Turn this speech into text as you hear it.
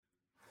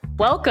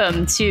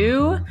Welcome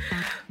to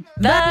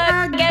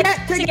the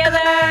Get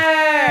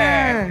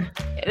Together!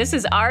 This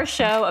is our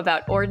show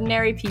about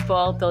ordinary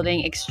people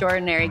building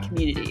extraordinary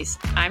communities.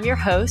 I'm your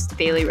host,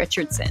 Bailey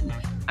Richardson.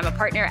 I'm a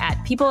partner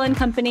at People &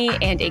 Company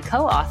and a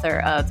co-author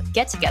of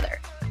Get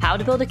Together, How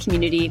to Build a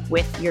Community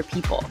with Your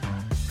People.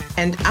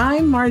 And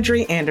I'm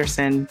Marjorie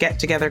Anderson, Get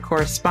Together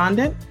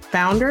correspondent,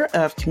 founder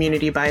of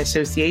Community by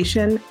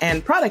Association,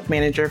 and product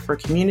manager for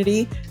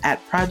community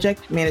at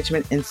Project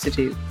Management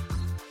Institute.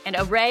 An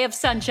array of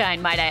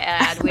sunshine, might I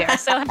add. We are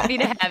so happy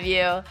to have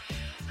you.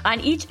 On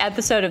each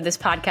episode of this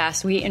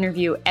podcast, we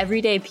interview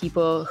everyday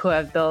people who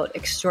have built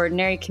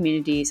extraordinary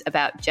communities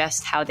about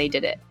just how they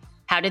did it.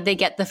 How did they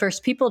get the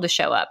first people to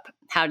show up?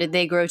 How did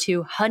they grow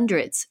to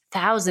hundreds,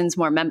 thousands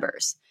more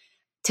members?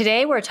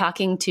 Today, we're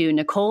talking to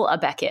Nicole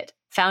àBeckett,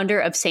 founder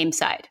of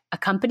SameSide, a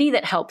company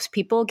that helps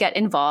people get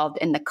involved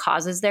in the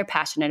causes they're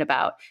passionate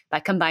about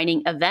by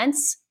combining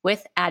events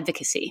with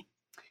advocacy.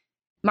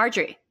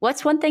 Marjorie,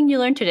 what's one thing you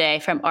learned today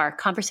from our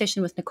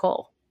conversation with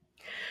Nicole?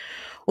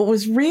 What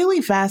was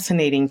really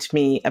fascinating to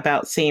me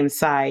about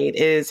SameSide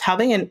is how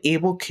they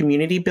enable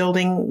community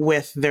building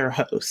with their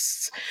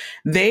hosts.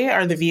 They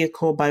are the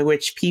vehicle by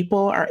which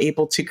people are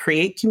able to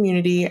create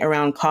community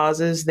around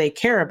causes they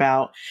care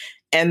about,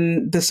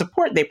 and the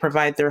support they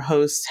provide their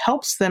hosts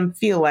helps them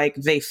feel like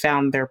they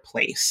found their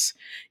place.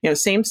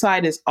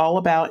 SameSide is all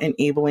about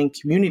enabling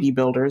community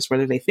builders,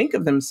 whether they think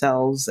of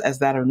themselves as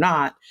that or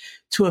not,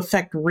 to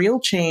affect real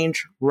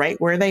change right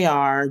where they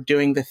are,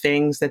 doing the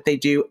things that they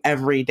do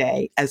every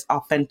day as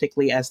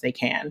authentically as they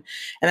can.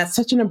 And that's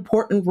such an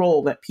important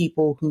role that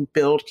people who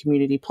build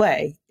community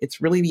play. It's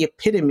really the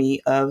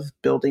epitome of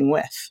building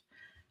with.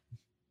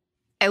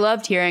 I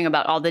loved hearing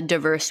about all the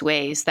diverse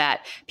ways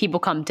that people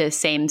come to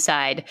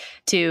SameSide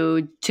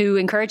to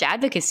encourage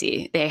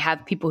advocacy. They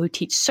have people who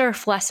teach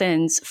surf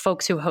lessons,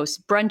 folks who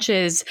host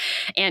brunches,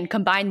 and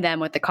combine them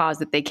with the cause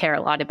that they care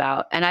a lot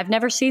about. And I've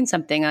never seen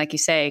something, like you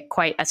say,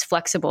 quite as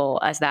flexible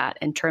as that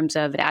in terms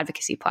of an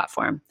advocacy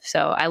platform.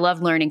 So I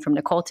love learning from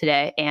Nicole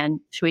today.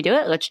 And should we do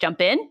it? Let's jump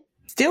in.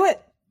 Let's do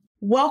it.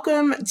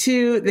 Welcome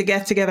to the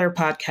Get Together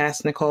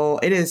podcast, Nicole.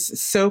 It is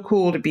so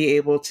cool to be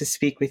able to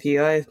speak with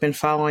you. I've been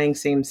following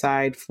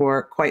SameSide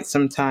for quite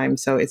some time,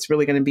 so it's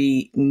really going to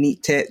be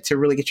neat to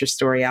really get your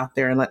story out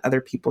there and let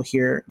other people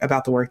hear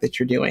about the work that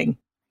you're doing.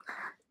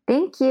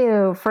 Thank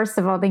you. First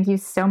of all, thank you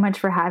so much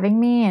for having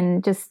me.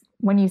 And just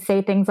when you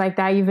say things like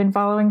that, you've been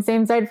following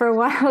SameSide for a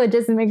while, it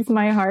just makes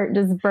my heart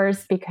just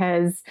burst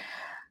because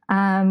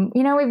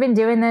we've been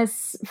doing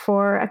this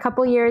for a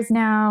couple years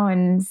now,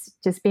 and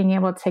just being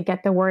able to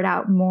get the word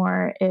out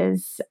more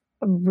is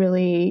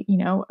really,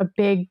 a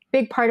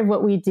big part of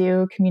what we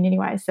do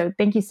community-wise. So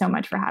thank you so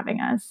much for having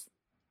us.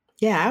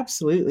 Yeah,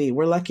 absolutely.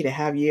 We're lucky to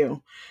have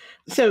you.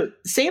 So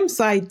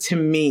SameSide, to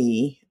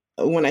me,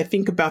 when I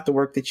think about the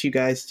work that you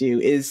guys do,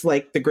 is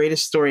like the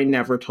greatest story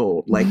never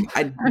told. Like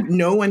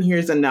no one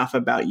hears enough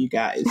about you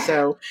guys.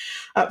 So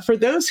for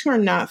those who are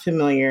not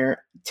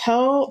familiar,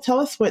 tell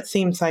us what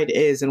SameSide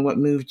is and what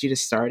moved you to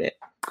start it.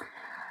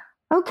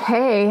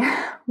 Okay.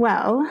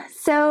 Well,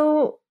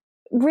 so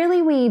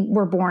really we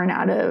were born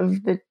out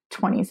of the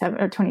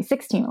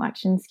 2016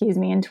 election,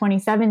 in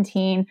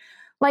 2017.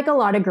 Like a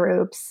lot of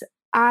groups,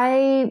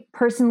 I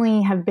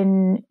personally have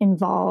been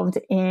involved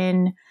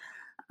in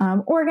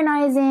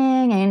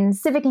organizing and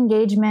civic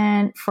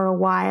engagement for a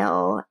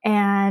while.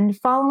 And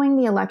following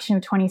the election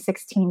of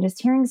 2016,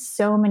 just hearing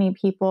so many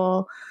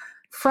people,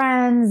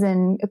 friends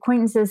and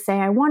acquaintances say,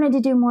 I wanted to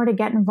do more to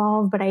get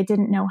involved, but I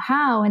didn't know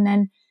how. And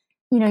then,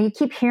 you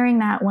keep hearing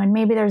that when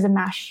maybe there's a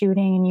mass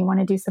shooting and you want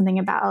to do something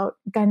about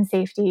gun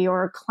safety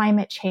or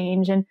climate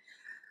change. And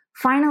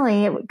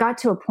finally, it got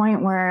to a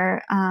point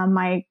where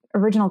my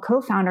original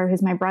co-founder,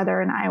 who's my brother,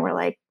 and I were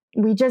like,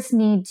 we just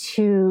need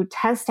to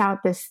test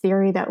out this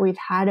theory that we've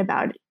had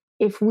about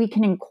if we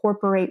can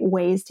incorporate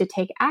ways to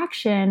take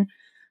action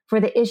for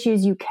the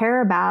issues you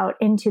care about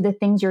into the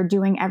things you're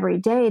doing every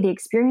day, the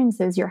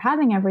experiences you're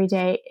having every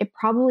day, it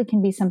probably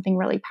can be something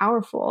really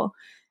powerful.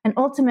 And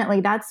ultimately,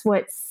 that's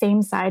what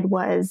SameSide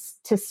was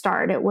to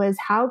start. It was,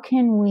 how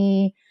can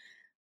we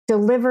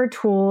deliver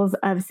tools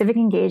of civic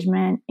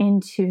engagement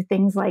into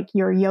things like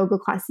your yoga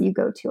class that you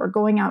go to, or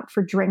going out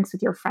for drinks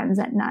with your friends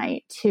at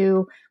night,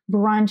 to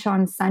brunch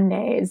on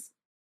Sundays.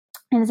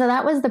 And so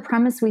that was the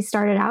premise we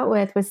started out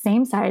with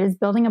SameSide, is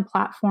building a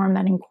platform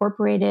that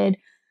incorporated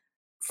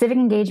civic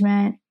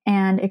engagement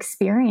and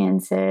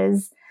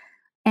experiences.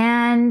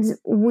 And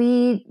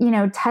we,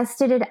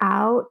 tested it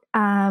out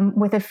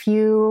with a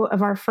few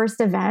of our first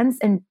events,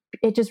 and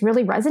it just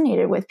really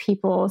resonated with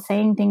people,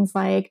 saying things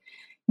like,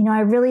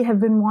 I really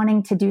have been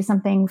wanting to do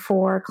something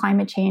for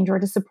climate change or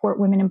to support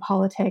women in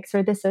politics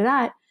or this or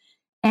that.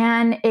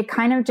 And it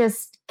kind of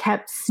just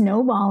kept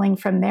snowballing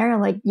from there.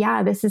 Like,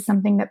 yeah, this is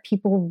something that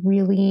people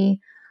really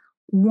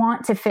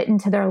want to fit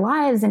into their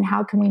lives, and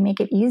how can we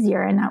make it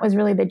easier? And that was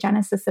really the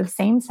genesis of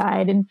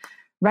SameSide, and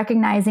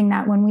recognizing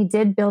that when we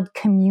did build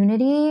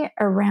community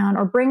around,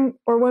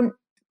 when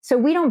So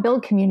we don't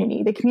build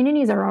community. The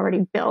communities are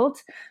already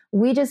built.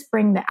 We just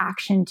bring the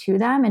action to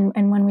them.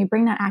 And when we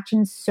bring that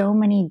action, so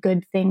many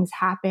good things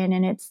happen.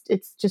 And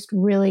it's just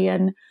really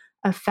an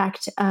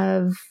effect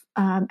of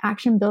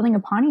action building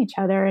upon each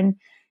other. And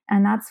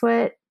that's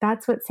what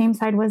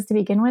SameSide was to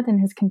begin with,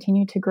 and has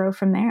continued to grow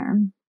from there.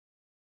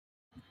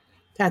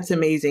 That's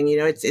amazing.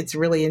 It's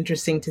really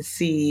interesting to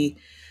see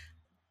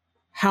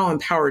how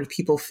empowered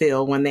people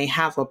feel when they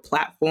have a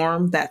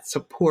platform that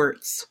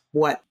supports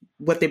what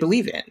they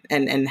believe in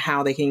and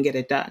how they can get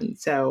it done.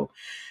 So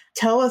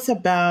tell us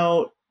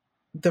about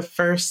the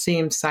first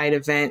SameSide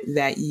event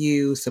that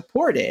you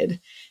supported,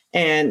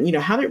 and,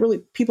 how did really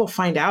people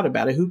find out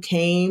about it? Who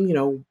came?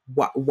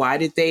 Why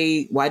did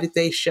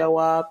they show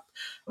up?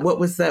 What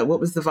was the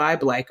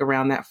vibe like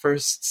around that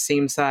first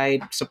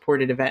SameSide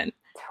supported event?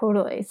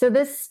 Totally. So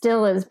this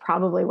still is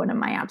probably one of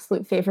my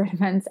absolute favorite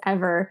events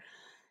ever.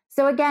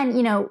 So again,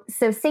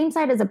 so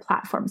SameSide is a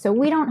platform. So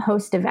we don't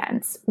host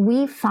events.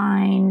 We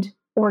find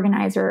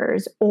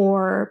organizers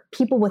or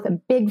people with a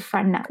big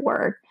friend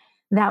network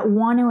that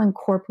want to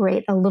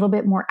incorporate a little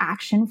bit more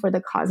action for the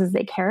causes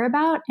they care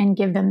about and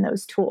give them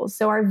those tools.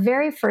 So our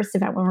very first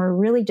event, when we're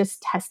really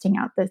just testing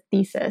out the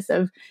thesis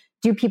of,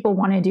 do people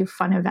want to do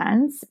fun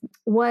events,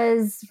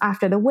 was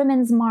after the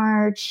Women's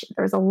March.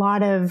 There's a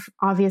lot of,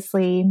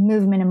 obviously,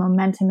 movement and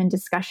momentum and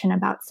discussion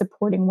about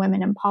supporting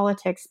women in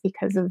politics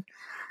because of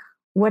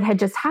what had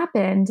just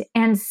happened.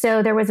 And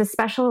so there was a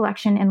special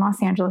election in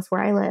Los Angeles,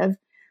 where I live,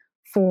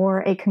 for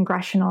a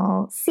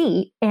congressional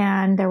seat.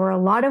 And there were a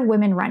lot of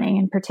women running,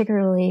 and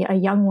particularly a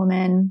young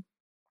woman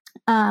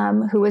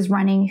who was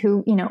running,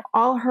 who,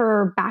 all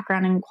her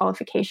background and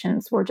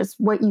qualifications were just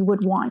what you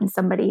would want in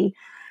somebody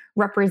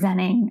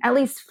representing, at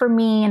least for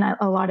me and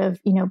a lot of,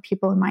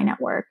 people in my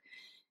network.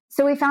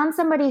 So we found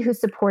somebody who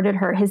supported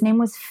her. His name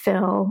was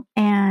Phil,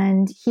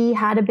 and he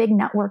had a big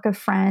network of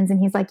friends. And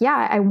he's like,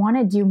 yeah, I want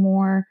to do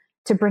more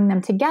to bring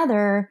them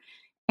together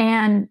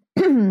and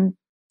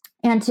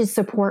and to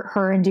support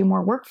her and do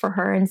more work for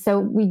her. And so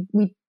we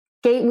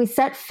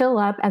set Phil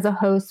up as a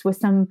host with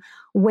some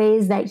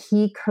ways that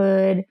he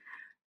could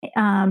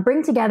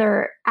bring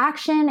together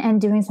action and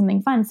doing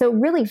something fun. So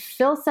really,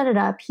 Phil set it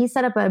up. He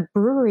set up a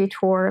brewery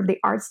tour of the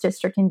Arts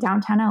District in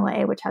downtown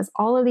LA, which has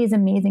all of these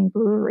amazing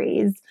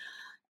breweries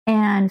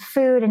and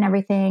food and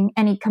everything.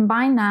 And he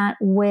combined that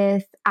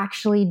with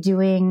actually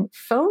doing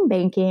phone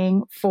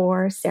banking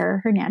for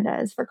Sarah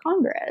Hernandez for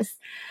Congress.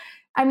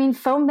 I mean,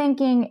 phone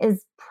banking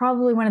is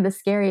probably one of the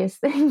scariest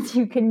things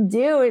you can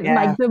do. It's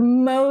like the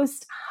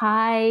most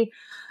high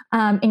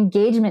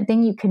engagement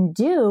thing you can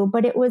do.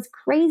 But it was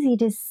crazy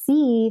to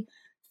see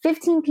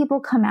 15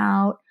 people come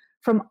out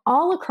from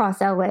all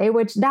across LA,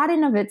 which that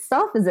in of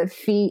itself is a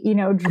feat,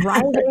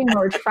 driving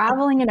or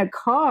traveling in a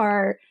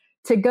car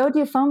to go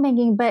do phone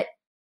banking. But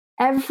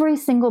every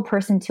single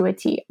person to a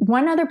T,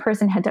 one other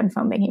person had done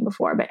phone banking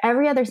before, but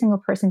every other single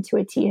person to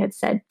a T had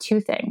said two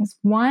things.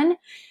 One,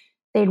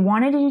 they'd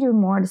wanted to do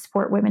more to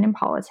support women in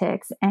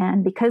politics.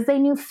 And because they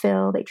knew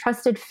Phil, they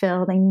trusted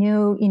Phil, they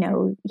knew,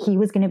 he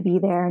was going to be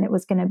there and it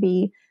was going to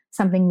be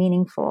something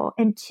meaningful.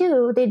 And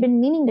two, they'd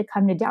been meaning to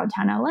come to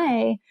downtown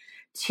LA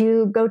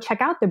to go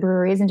check out the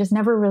breweries and just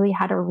never really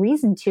had a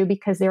reason to,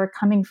 because they were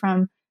coming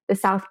from the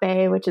South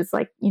Bay, which is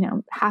like,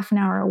 half an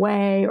hour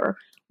away, or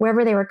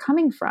wherever they were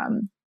coming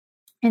from.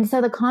 And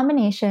so the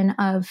combination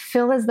of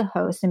Phil as the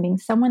host and being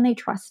someone they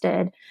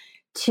trusted,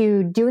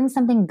 to doing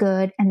something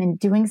good and then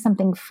doing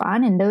something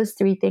fun, and those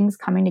three things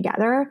coming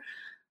together,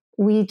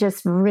 we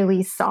just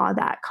really saw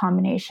that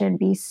combination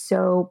be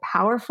so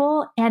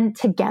powerful. And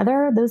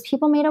together, those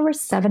people made over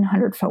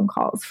 700 phone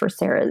calls for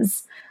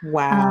Sarah's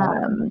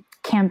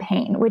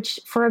campaign, which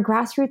for a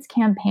grassroots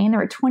campaign, there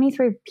were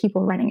 23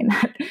 people running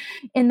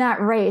in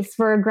that race.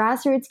 For a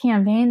grassroots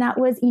campaign, that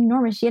was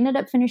enormous. She ended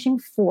up finishing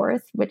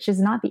fourth, which is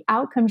not the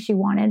outcome she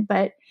wanted,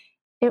 but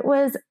it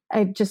was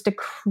just a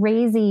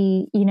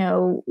crazy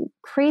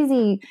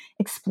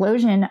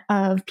explosion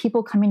of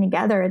people coming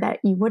together that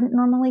you wouldn't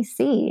normally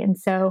see. And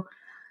so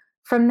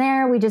from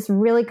there, we just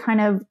really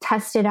kind of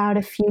tested out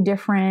a few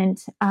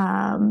different,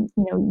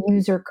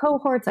 user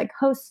cohorts, like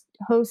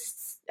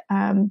hosts,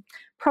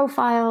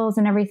 profiles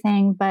and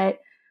everything. But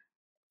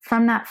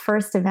from that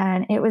first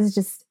event, it was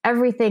just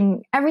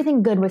everything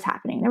good was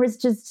happening. There was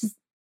just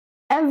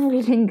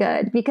everything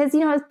good, because,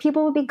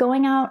 people would be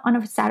going out on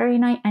a Saturday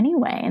night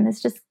anyway, and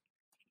this just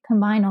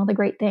combined all the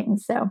great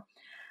things. So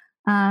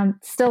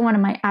still one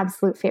of my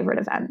absolute favorite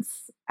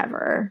events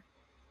ever.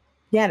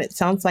 Yeah, and it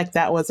sounds like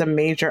that was a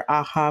major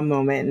aha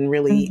moment, and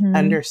really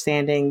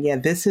understanding,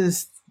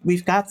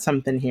 we've got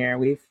something here.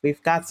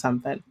 We've got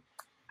something.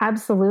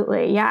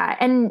 Absolutely. Yeah.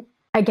 And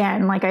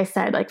again, like I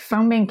said, like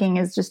phone banking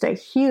is just a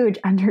huge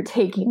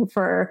undertaking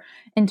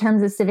in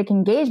terms of civic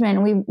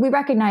engagement. We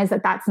recognize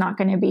that that's not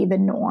going to be the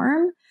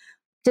norm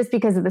just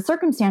because of the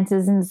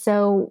circumstances. And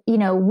so,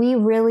 we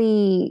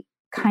really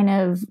kind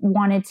of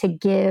wanted to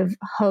give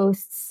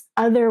hosts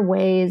other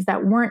ways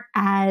that weren't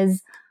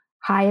as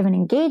high of an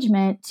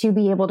engagement to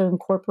be able to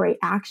incorporate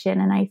action.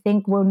 And I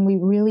think when we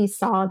really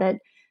saw that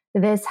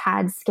this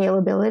had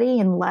scalability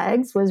and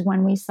legs was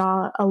when we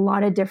saw a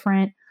lot of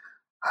different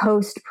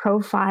host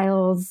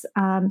profiles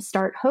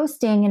start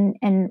hosting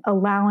and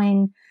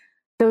allowing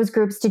those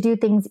groups to do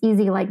things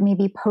easy, like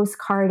maybe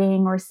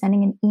postcarding or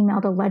sending an email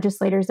to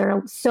legislators. There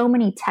are so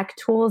many tech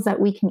tools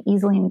that we can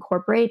easily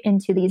incorporate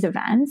into these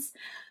events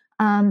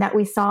that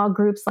we saw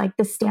groups like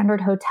the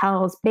Standard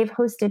Hotels. They've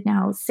hosted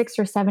now 6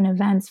 or 7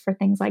 events for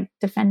things like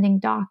defending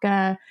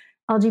DACA,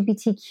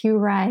 LGBTQ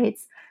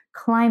rights,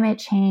 climate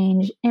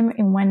change.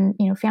 And when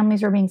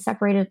families were being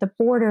separated at the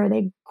border,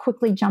 they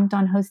quickly jumped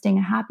on hosting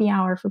a happy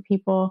hour for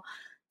people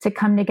to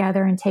come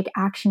together and take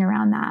action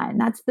around that. And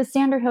that's the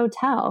Standard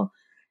Hotel.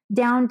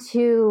 Down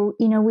to,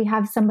 we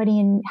had somebody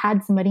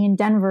in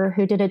Denver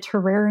who did a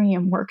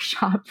terrarium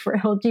workshop for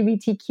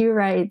LGBTQ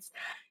rights,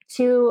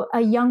 to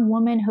a young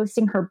woman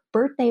hosting her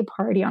birthday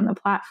party on the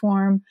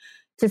platform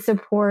to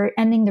support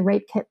ending the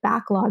rape kit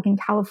backlog in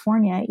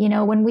California.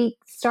 When we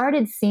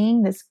started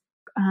seeing this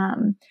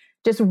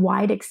just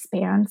wide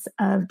expanse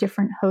of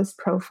different host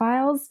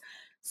profiles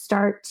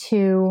start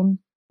to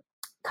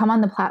come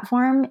on the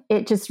platform,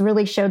 it just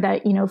really showed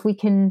that, if we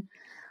can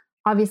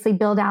obviously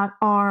build out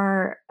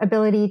our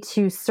ability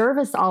to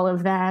service all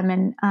of them,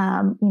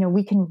 and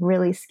we can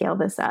really scale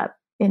this up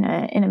in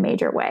a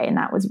major way. And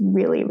that was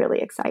really,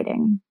 really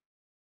exciting.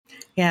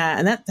 Yeah,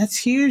 and that's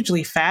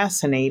hugely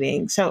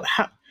fascinating. So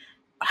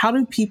how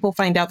do people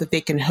find out that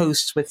they can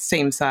host with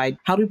SameSide?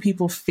 How do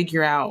people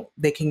figure out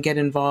they can get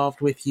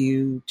involved with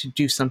you to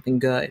do something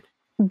good?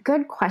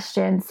 Good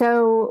question.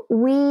 So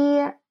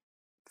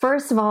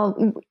first of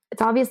all,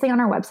 it's obviously on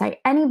our website.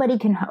 Anybody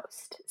can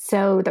host.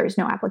 So there's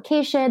no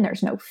application,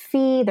 there's no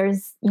fee,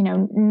 there's,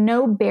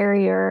 no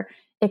barrier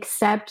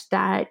except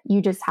that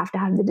you just have to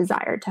have the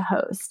desire to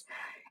host.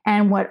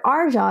 And what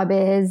our job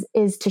is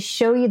to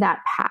show you that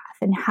path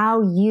and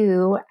how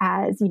you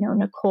as,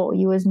 Nicole,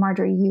 you as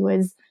Marjorie, you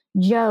as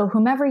Joe,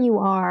 whomever you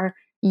are,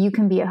 you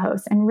can be a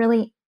host. And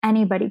really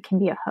anybody can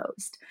be a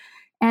host.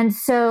 And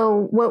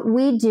so what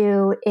we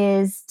do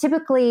is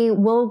typically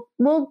we'll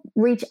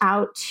reach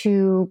out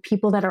to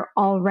people that are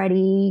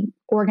already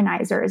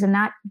organizers. And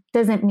that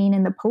doesn't mean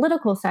in the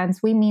political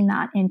sense. We mean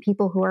that in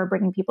people who are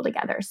bringing people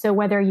together. So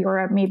whether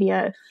you're maybe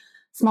a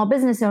small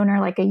business owner,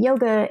 like a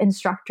yoga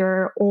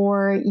instructor,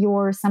 or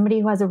you're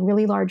somebody who has a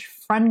really large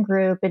friend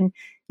group and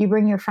you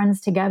bring your friends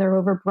together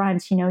over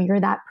brunch, you're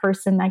that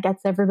person that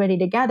gets everybody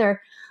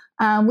together.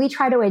 We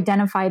try to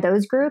identify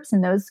those groups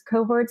and those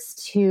cohorts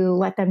to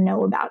let them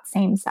know about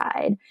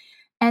SameSide.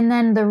 And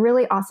then the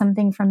really awesome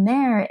thing from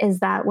there is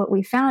that what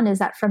we found is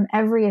that from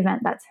every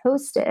event that's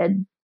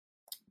hosted,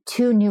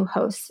 2 new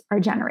hosts are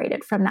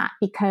generated from that.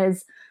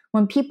 Because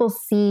when people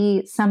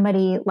see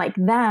somebody like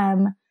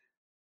them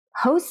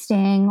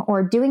hosting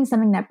or doing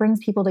something that brings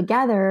people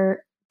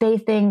together, they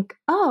think,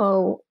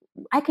 oh,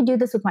 I could do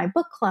this with my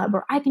book club,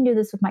 or I can do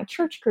this with my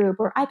church group,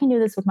 or I can do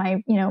this with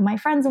my, my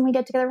friends when we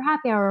get together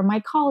happy hour, or my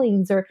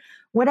colleagues, or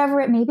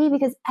whatever it may be,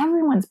 because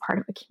everyone's part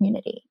of a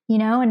community,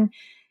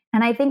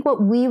 and I think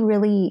what we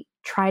really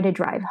try to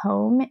drive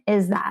home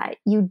is that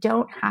you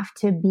don't have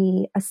to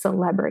be a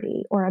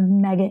celebrity or a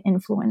mega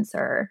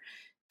influencer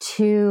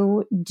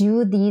to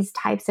do these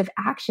types of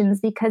actions,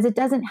 because it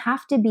doesn't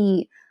have to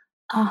be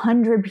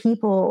 100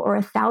 people or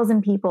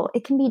 1,000 people.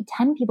 It can be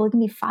 10 people, it can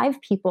be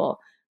 5 people.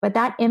 But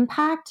that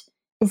impact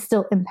is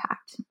still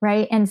impact,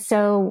 right? And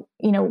so,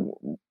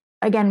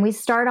 again, we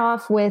start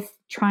off with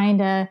trying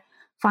to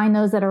find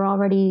those that are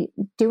already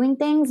doing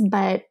things,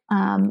 but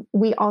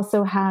we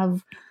also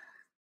have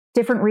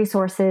different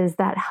resources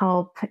that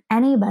help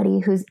anybody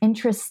who's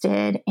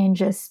interested in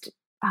just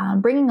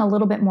bringing a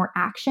little bit more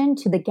action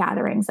to the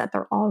gatherings that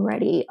they're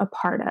already a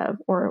part of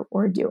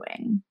or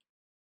doing.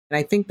 And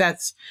I think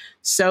that's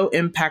so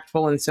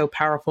impactful and so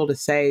powerful to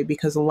say,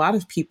 because a lot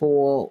of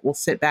people will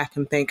sit back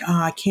and think,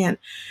 I can't,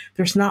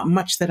 there's not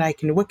much that I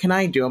can do. What can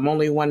I do? I'm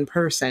only one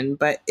person.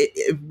 But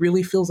it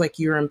really feels like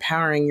you're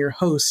empowering your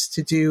hosts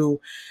to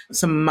do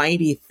some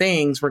mighty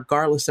things,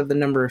 regardless of the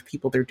number of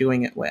people they're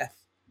doing it with.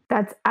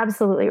 That's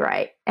absolutely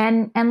right.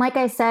 And like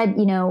I said,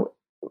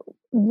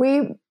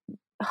 we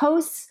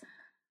hosts,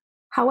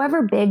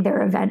 however big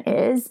their event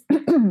is,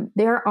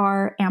 there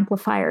are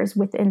amplifiers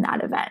within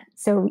that event.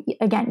 So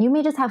again, you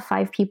may just have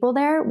 5 people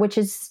there, which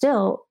is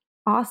still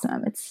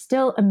awesome. It's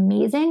still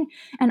amazing.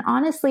 And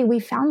honestly, we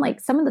found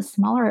like some of the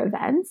smaller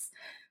events,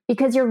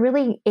 because you're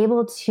really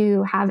able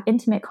to have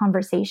intimate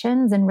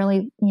conversations and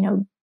really,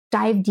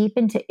 dive deep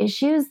into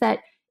issues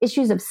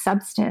of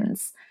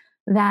substance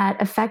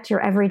that affect your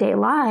everyday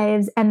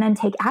lives, and then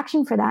take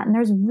action for that. And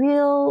there's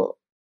real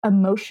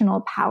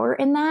emotional power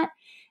in that.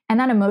 And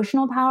that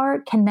emotional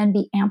power can then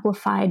be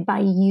amplified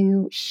by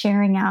you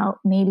sharing out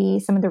maybe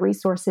some of the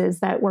resources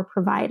that were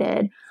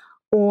provided,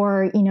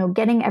 or,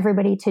 getting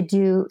everybody to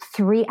do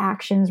 3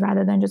 actions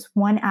rather than just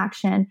 1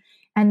 action.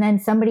 And then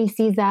somebody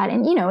sees that,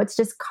 and, it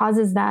just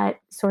causes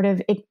that sort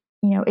of,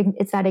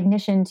 it's that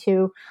ignition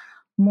to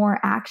more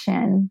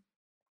action.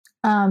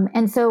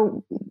 And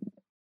so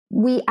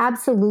we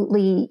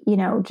absolutely,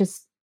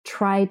 just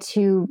try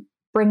to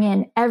bring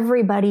in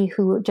everybody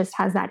who just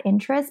has that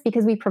interest,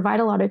 because we provide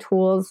a lot of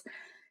tools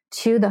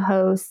to the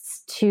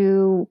hosts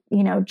to,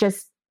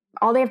 just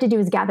all they have to do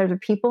is gather the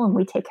people and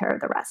we take care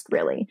of the rest,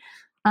 really.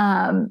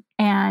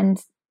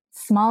 And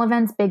small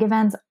events, big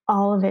events,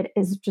 all of it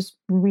is just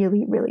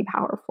really, really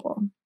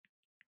powerful.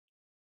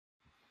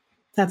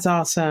 That's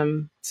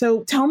awesome.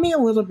 So tell me a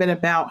little bit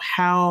about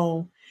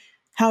how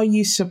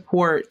you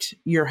support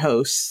your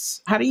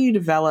hosts. How do you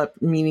develop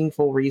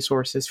meaningful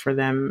resources for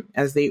them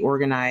as they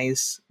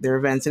organize their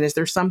events? And is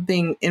there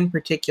something in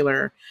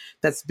particular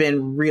that's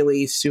been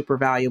really super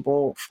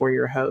valuable for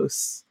your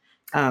hosts?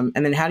 And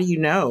then how do you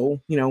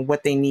know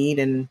what they need,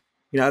 and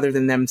other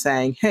than them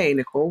saying, "Hey,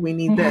 Nicole, we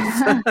need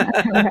this."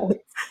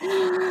 Right.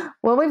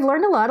 Well, we've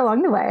learned a lot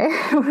along the way.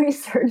 We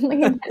certainly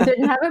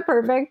didn't have it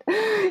perfect.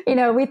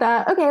 We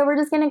thought, okay, we're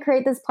just going to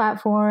create this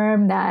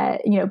platform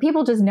that,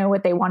 people just know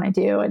what they want to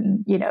do.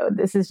 And,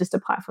 this is just a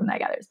platform that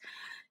gathers.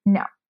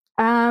 No,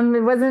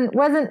 it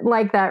wasn't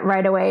like that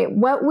right away.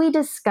 What we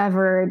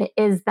discovered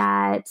is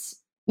that,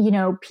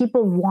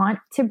 people want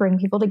to bring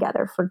people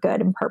together for good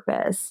and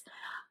purpose.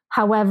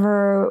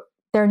 However,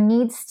 there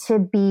needs to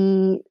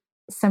be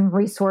some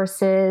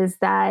resources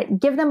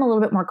that give them a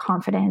little bit more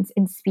confidence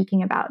in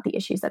speaking about the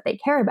issues that they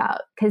care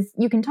about. Because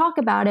you can talk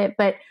about it,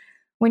 but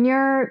when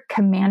you're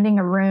commanding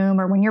a room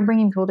or when you're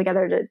bringing people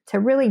together to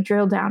really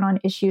drill down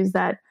on issues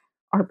that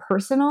are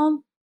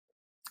personal,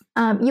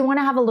 you want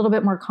to have a little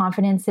bit more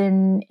confidence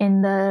in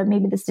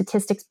maybe the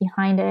statistics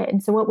behind it.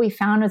 And so what we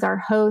found is our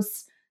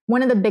hosts,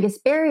 one of the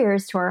biggest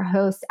barriers to our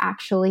hosts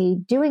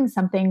actually doing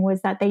something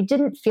was that they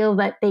didn't feel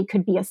that they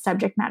could be a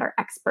subject matter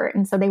expert.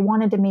 And so they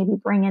wanted to maybe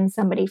bring in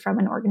somebody from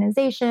an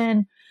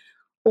organization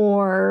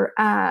or,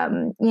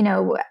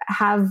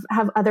 have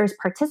others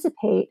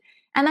participate.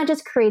 And that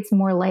just creates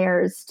more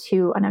layers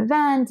to an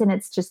event. And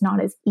it's just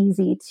not as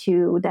easy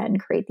to then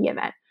create the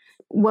event.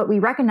 What we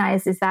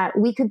recognized is that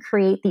we could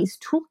create these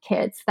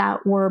toolkits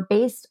that were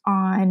based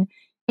on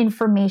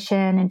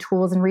information and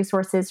tools and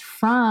resources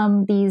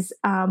from these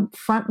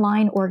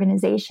frontline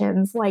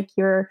organizations like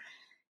your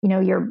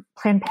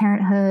Planned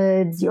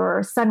Parenthoods,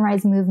 your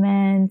Sunrise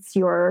Movements,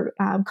 your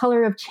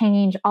Color of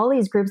Change, all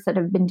these groups that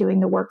have been doing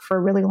the work for a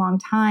really long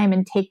time,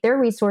 and take their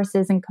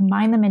resources and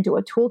combine them into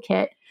a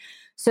toolkit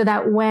so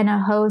that when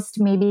a host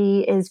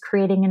maybe is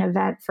creating an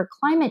event for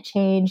climate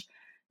change,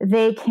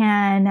 they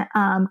can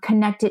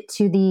connect it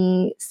to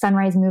the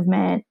Sunrise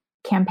Movement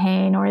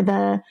campaign or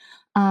the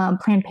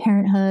Planned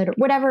Parenthood, or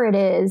whatever it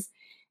is.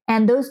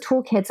 And those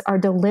toolkits are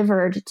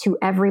delivered to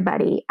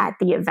everybody at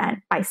the event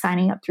by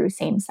signing up through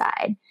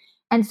SameSide.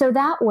 And so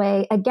that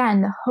way,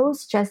 again, the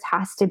host just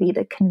has to be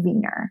the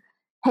convener.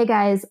 Hey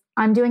guys,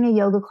 I'm doing a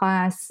yoga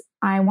class.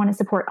 I want to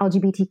support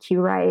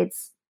LGBTQ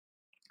rights.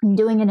 I'm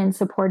doing it in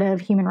support of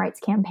Human Rights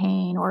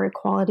Campaign or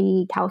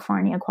Equality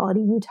California,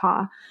 Equality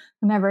Utah,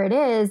 whomever it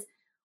is.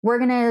 We're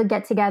going to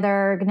get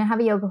together, going to have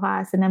a yoga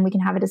class, and then we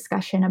can have a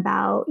discussion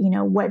about,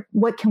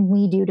 what can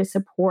we do to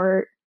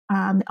support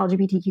the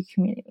LGBTQ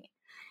community.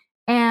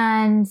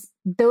 And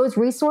those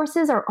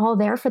resources are all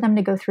there for them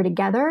to go through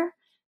together.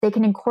 They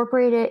can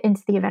incorporate it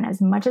into the event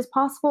as much as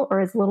possible or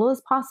as little as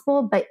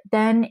possible, but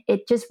then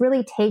it just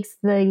really takes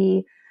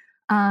the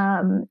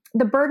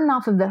burden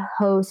off of the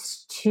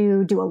host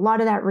to do a lot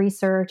of that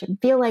research and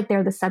feel like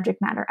they're the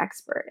subject matter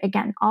expert.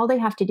 Again, all they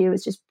have to do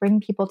is just bring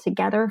people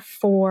together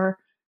for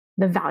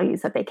the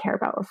values that they care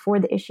about or for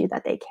the issue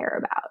that they care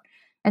about.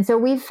 And so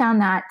we've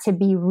found that to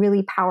be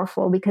really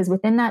powerful because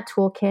within that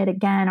toolkit,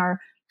 again,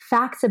 are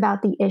facts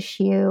about the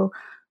issue,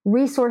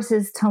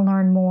 resources to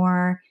learn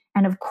more,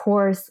 and of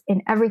course,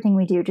 in everything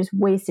we do, just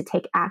ways to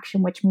take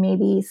action, which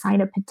maybe sign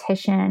a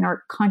petition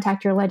or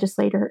contact your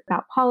legislator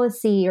about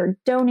policy or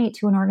donate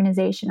to an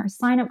organization or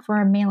sign up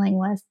for a mailing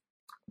list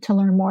to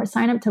learn more,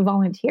 sign up to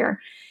volunteer.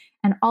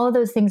 And all of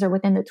those things are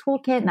within the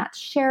toolkit and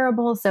that's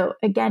shareable. So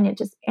again, it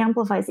just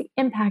amplifies the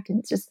impact and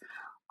it's just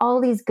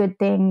all these good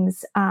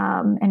things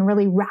and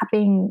really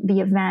wrapping the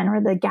event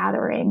or the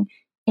gathering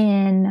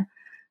in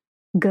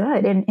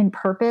good and in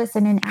purpose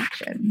and in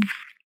action.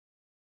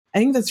 I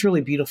think that's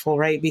really beautiful,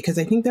 right? Because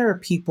I think there are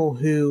people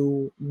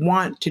who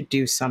want to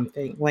do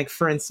something. Like,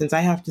 for instance,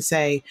 I have to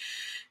say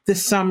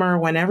this summer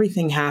when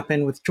everything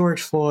happened with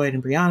George Floyd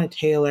and Breonna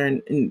Taylor,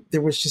 and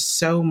there was just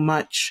so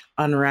much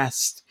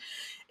unrest.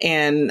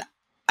 And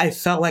I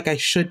felt like I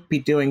should be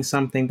doing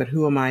something, but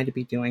who am I to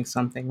be doing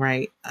something,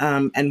 right?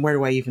 And where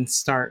do I even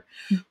start?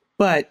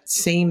 But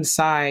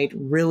SameSide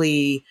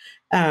really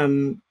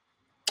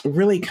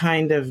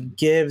kind of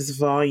gives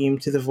volume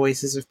to the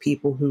voices of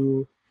people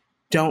who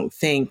don't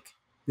think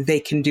they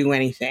can do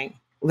anything.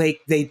 Like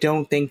they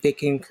don't think they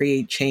can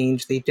create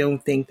change. They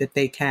don't think that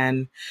they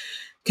can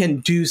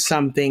do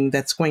something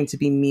that's going to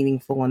be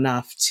meaningful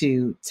enough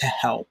to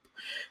help.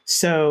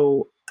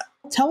 So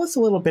tell us a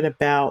little bit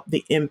about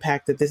the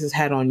impact that this has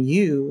had on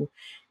you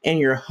and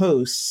your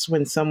hosts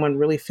when someone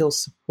really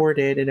feels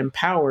supported and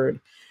empowered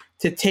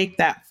to take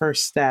that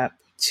first step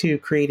to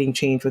creating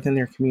change within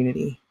their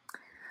community.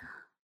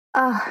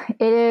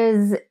 It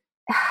is,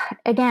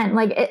 again,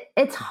 like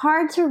it's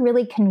hard to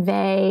really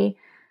convey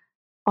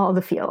all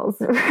the feels,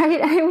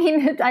 right? I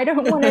mean, I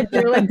don't want to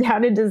drill it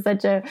down into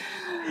such a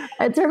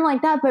term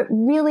like that, but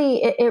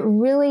really, it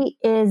really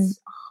is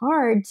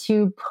hard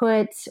to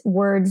put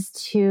words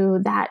to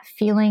that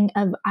feeling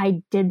of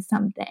I did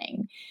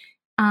something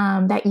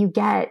that you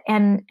get,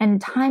 and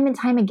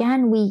time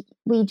again,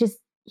 we just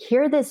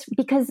hear this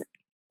because,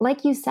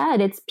 like you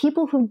said, it's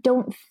people who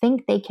don't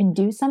think they can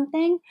do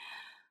something.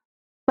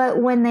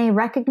 But when they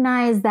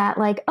recognize that,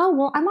 like, oh,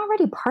 well, I'm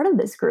already part of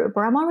this group,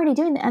 or I'm already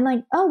doing that, and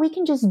like, oh, we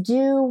can just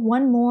do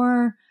one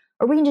more,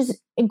 or we can just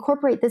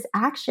incorporate this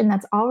action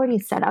that's already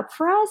set up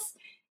for us.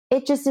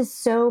 It just is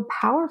so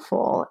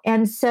powerful.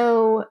 And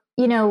so,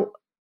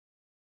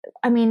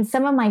 I mean,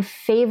 some of my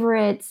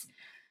favorite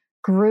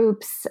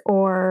groups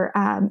or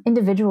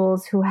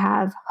individuals who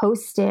have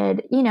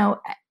hosted,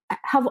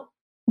 have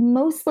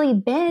mostly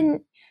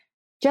been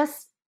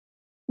just,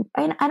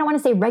 I don't want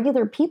to say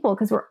regular people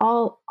because we're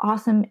all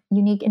awesome,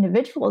 unique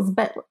individuals,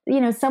 but,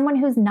 someone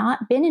who's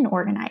not been in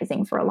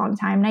organizing for a long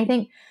time. And I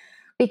think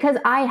because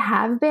I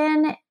have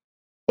been,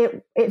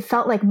 it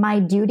felt like my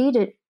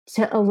duty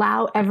to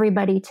allow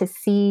everybody to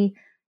see,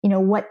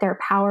 what their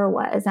power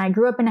was. And I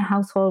grew up in a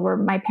household where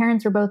my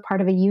parents were both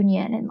part of a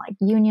union, and like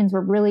unions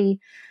were really,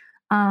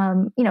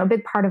 a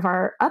big part of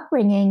our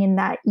upbringing, in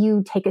that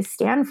you take a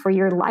stand for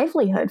your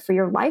livelihood, for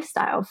your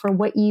lifestyle, for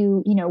what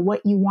you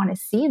want to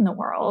see in the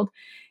world.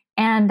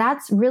 And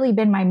that's really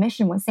been my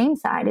mission with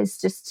SameSide, is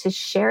just to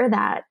share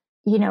that,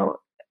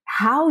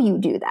 how you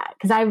do that.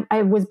 Because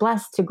I was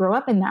blessed to grow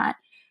up in that.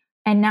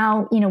 And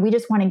now, we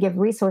just want to give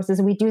resources.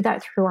 And we do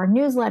that through our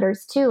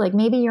newsletters too. Like,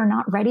 maybe you're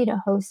not ready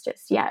to host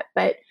just yet,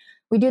 but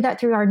we do that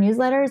through our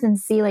newsletters and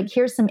see, like,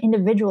 here's some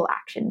individual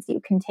actions you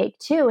can take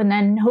too. And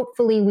then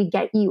hopefully we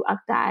get you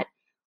up that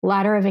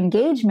ladder of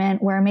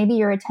engagement where maybe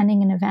you're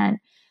attending an event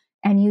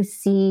and you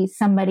see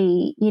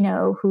somebody,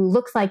 who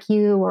looks like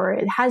you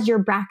or has your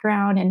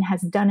background and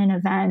has done an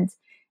event.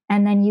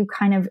 And then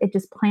it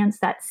just plants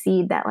that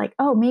seed that, like,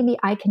 oh, maybe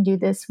I can do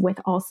this with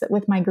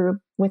my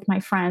group, with my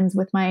friends,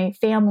 with my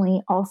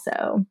family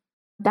also.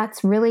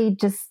 That's really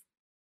just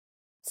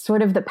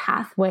sort of the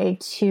pathway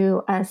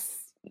to us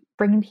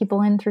bringing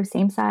people in through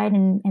SameSide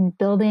and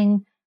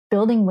building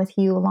with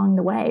you along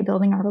the way,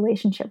 building our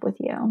relationship with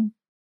you.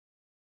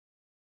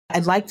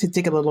 I'd like to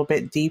dig a little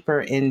bit deeper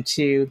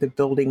into the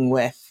building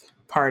with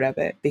part of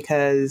it,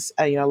 because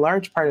a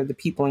large part of the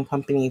people and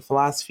company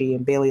philosophy,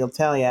 and Bailey will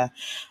tell you,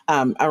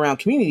 around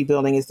community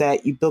building, is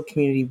that you build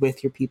community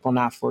with your people,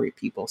 not for your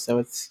people. So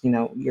it's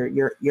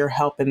you're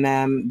helping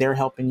them, they're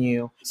helping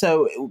you.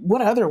 So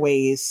what other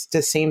ways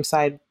does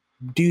SameSide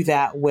do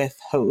that with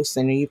hosts?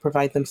 I know you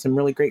provide them some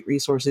really great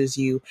resources.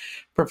 You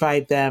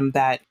provide them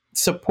that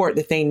support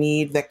that they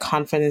need, the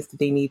confidence that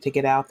they need to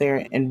get out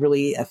there and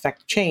really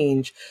affect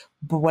change.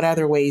 But what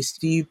other ways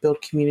do you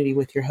build community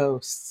with your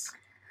hosts?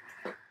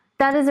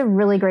 That is a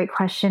really great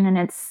question. And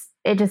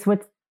it just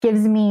what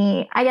gives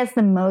me, I guess,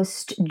 the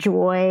most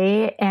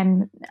joy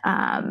and,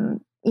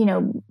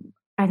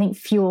 I think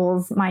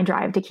fuels my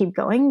drive to keep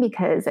going,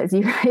 because as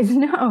you guys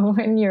know,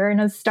 when you're in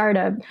a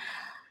startup,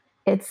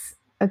 it's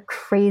a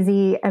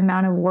crazy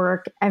amount of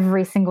work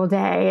every single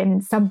day,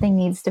 and something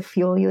needs to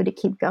fuel you to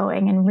keep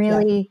going. And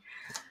really,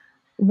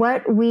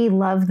 what we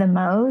love the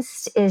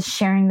most is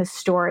sharing the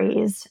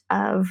stories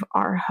of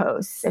our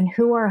hosts and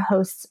who our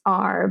hosts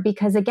are,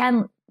 because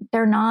again,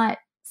 they're not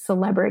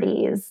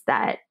celebrities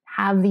that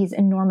have these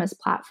enormous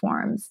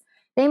platforms.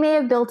 They may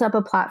have built up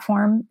a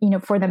platform,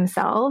 for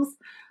themselves,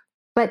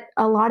 but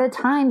a lot of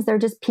times they're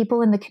just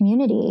people in the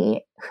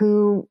community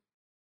who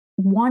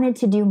wanted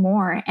to do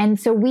more. And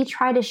so we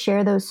try to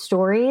share those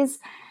stories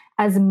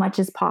as much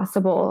as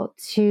possible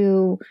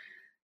to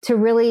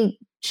really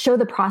show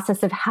the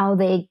process of how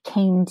they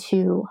came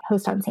to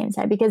host on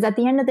SameSide. Because at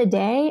the end of the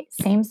day,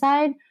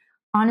 SameSide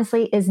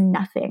honestly is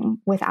nothing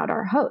without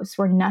our hosts.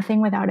 We're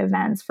nothing without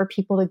events for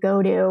people to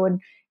go to. And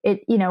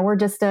we're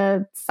just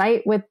a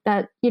site with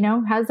that,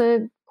 has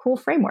a cool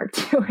framework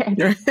to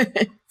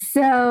it.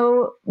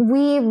 So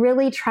we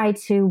really try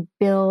to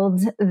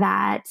build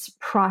that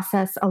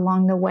process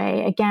along the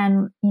way.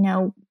 Again,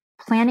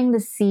 planting the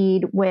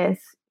seed with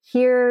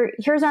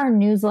here's our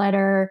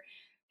newsletter.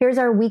 Here's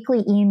our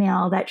weekly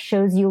email that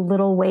shows you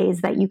little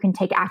ways that you can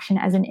take action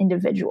as an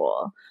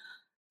individual.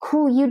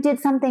 Cool, you did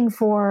something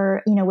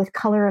for, with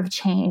Color of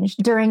Change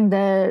during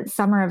the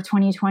summer of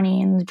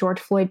 2020 and the George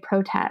Floyd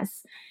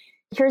protests.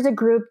 Here's a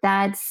group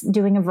that's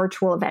doing a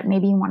virtual event.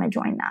 Maybe you want to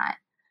join that.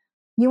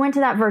 You went to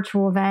that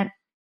virtual event.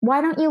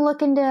 Why don't you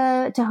look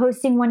into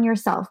hosting one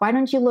yourself? Why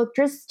don't you look,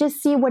 just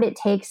see what it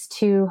takes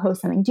to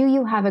host something? Do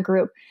you have a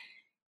group?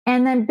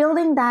 And then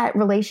building that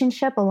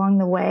relationship along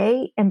the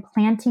way and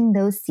planting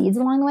those seeds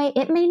along the way.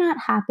 It may not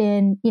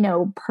happen,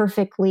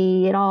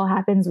 perfectly. It all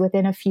happens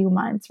within a few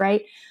months,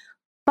 right?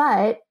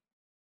 But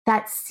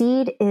that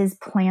seed is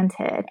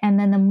planted. And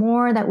then the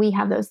more that we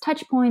have those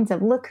touch points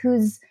of look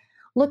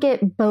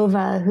at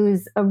Bova,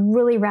 who's a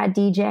really rad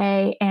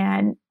DJ,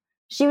 and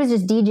she was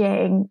just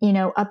DJing,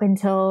 up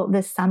until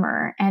this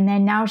summer. And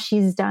then now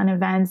she's done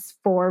events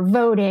for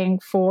voting,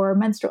 for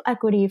menstrual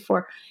equity,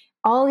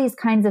 all these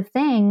kinds of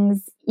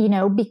things,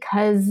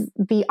 because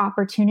the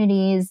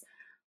opportunities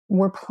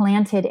were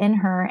planted in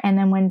her. And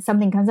then when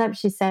something comes up,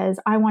 she says,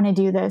 I want to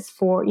do this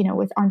for,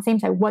 on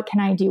SameSide, what can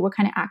I do? What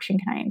kind of action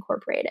can I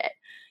incorporate it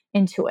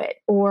into it?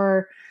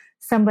 Or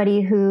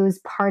somebody who's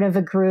part of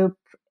a group,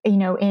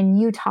 in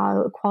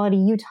Utah, Equality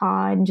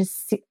Utah, and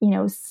just,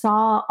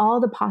 saw all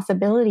the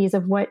possibilities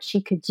of what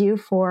she could do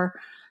for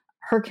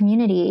her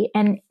community.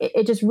 And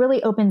it just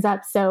really opens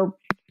up. So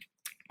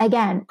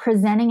again,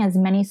 presenting as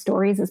many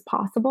stories as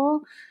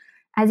possible.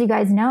 As you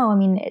guys know, I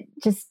mean,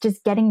 just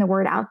getting the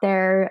word out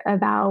there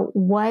about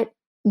what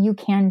you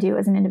can do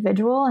as an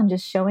individual and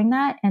just showing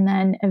that. And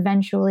then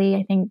eventually,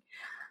 I think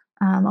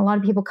a lot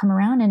of people come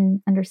around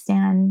and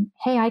understand,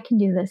 hey, I can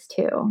do this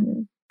too.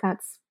 And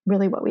that's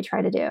really what we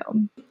try to do.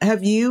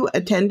 Have you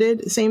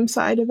attended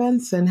SameSide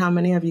events, and how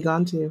many have you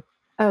gone to?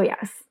 Oh,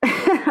 yes.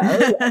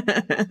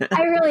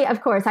 I really,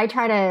 of course, I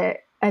try to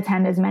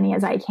attend as many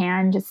as I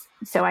can just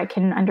so I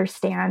can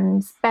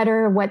understand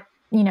better what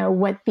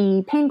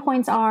the pain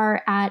points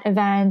are at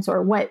events,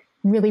 or what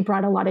really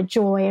brought a lot of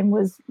joy and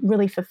was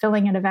really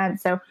fulfilling at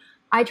events. So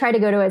I try to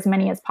go to as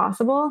many as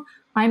possible.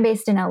 I'm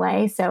based in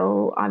LA,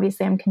 so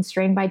obviously I'm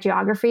constrained by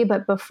geography,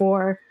 but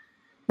before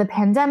the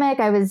pandemic,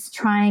 I was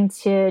trying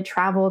to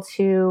travel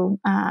to,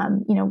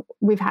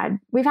 we've had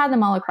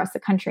them all across the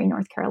country,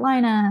 North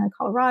Carolina,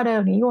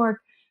 Colorado, New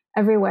York,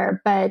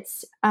 everywhere. But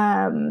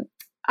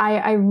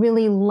I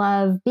really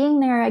love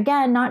being there,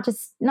 again, not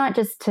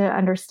just to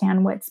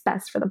understand what's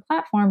best for the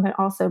platform, but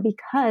also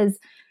because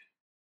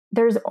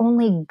there's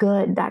only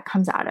good that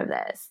comes out of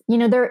this.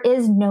 There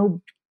is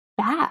no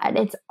bad.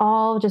 It's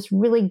all just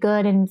really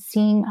good. And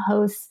seeing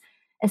hosts,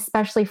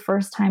 especially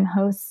first-time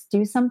hosts,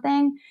 do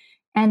something,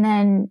 and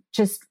then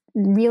just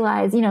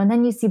realize, and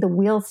then you see the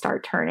wheels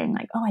start turning,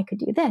 like, oh, I could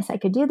do this, I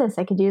could do this,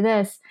 I could do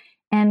this.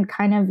 And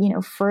kind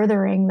of,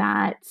 furthering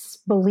that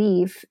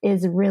belief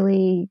is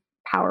really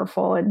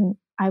powerful. And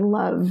I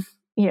love,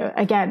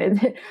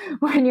 again,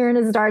 when you're in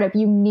a startup,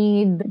 you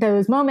need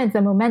those moments,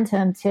 the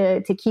momentum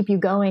to keep you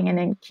going. And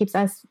it keeps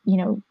us,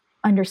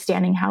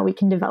 understanding how we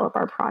can develop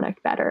our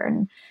product better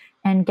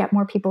and get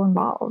more people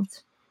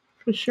involved.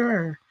 For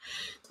sure.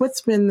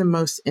 What's been the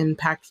most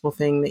impactful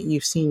thing that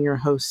you've seen your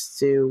hosts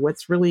do?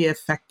 What's really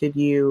affected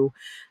you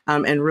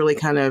and really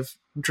kind of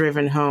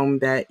driven home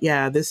that,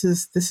 yeah, this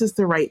is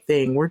the right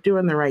thing. We're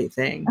doing the right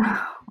thing.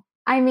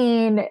 I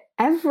mean,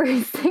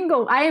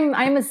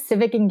 I'm a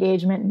civic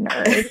engagement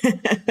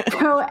nerd.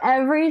 So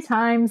every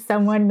time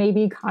someone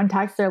maybe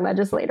contacts their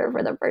legislator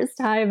for the first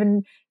time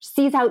and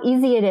sees how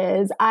easy it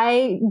is,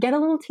 I get a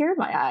little tear in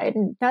my eye.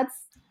 And that's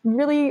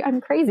really,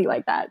 I'm crazy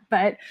like that.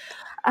 But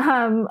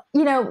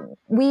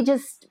we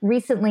just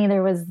recently,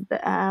 there was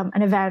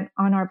an event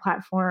on our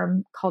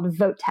platform called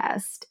Vote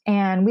Test,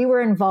 and we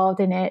were involved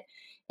in it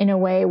in a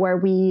way where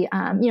we,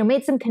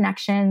 made some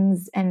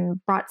connections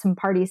and brought some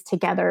parties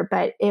together.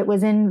 But it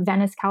was in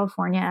Venice,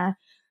 California,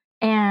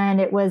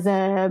 and it was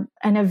an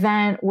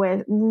event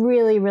with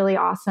really, really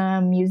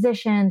awesome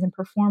musicians and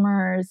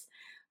performers,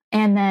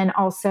 and then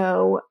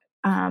also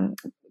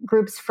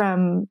groups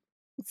from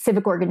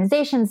civic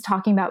organizations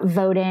talking about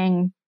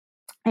voting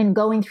and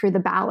going through the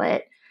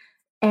ballot.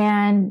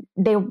 And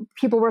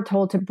people were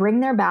told to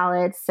bring their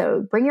ballots.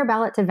 So bring your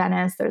ballot to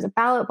Venice. There's a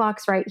ballot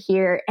box right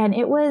here. And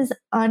it was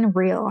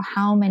unreal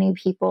how many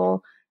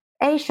people,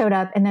 A, showed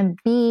up, and then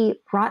B,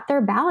 brought their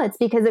ballots,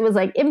 because it was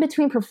like in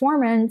between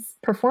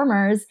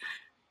performers,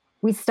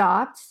 we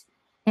stopped.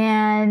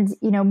 And,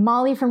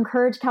 Molly from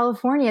Courage,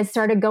 California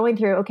started going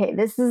through, okay,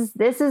 this is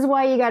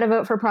why you got to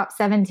vote for Prop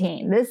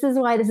 17. This is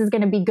why this is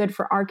going to be good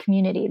for our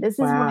community. This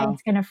is why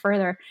it's going to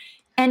further.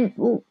 And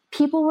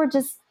people were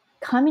just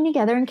coming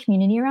together in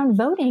community around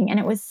voting. And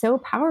it was so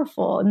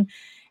powerful.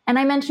 And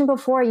I mentioned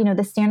before,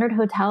 the Standard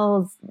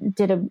Hotels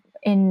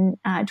in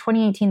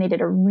 2018, they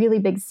did a really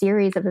big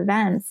series of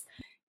events.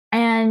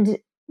 And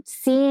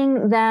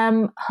seeing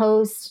them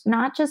host,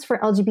 not just for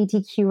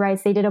LGBTQ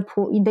rights,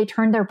 they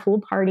turned their pool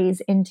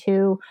parties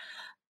into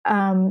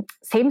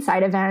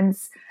SameSide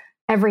events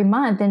every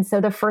month. And so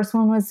the first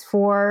one was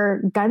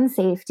for gun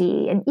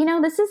safety. And,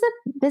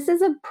 this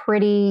is a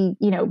pretty,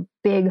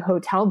 big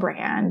hotel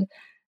brand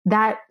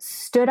that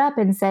stood up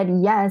and said,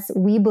 yes,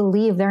 we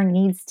believe there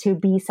needs to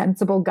be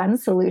sensible gun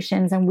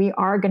solutions, and we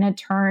are going to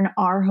turn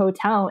our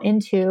hotel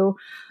into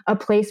a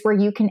place where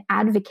you can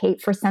advocate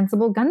for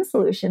sensible gun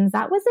solutions.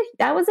 That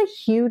was a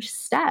huge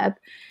step,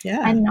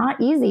 and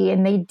not easy.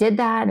 And they did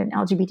that in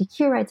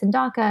LGBTQ rights and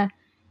DACA.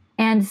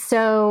 And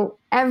so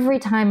every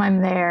time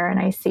I'm there and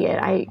I see it,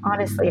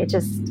 it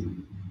just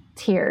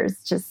tears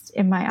just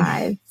in my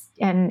eyes,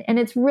 and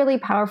it's really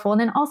powerful.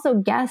 And then also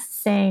guests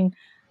saying,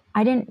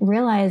 I didn't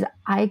realize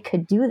I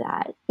could do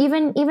that.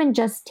 Even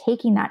just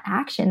taking that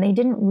action, they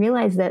didn't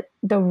realize that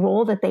the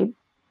role that they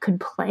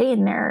could play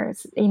in their,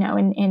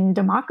 in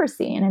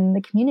democracy and in the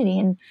community.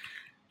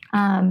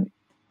 And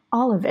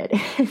all of it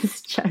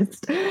is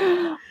just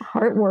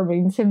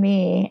heartwarming to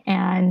me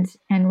and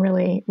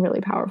really, really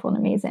powerful and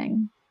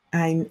amazing.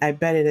 I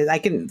bet it is. I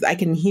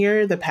can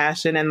hear the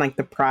passion and like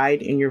the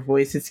pride in your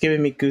voice. It's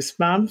giving me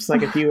goosebumps.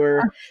 Like if you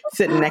were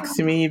sitting next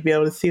to me, you'd be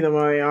able to see them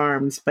on my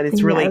arms. But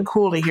it's really Yes.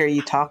 cool to hear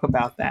you talk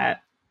about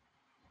that.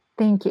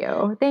 Thank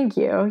you. Thank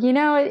you. You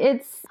know,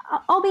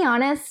 I'll be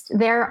honest,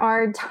 there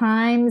are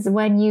times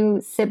when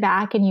you sit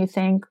back and you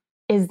think,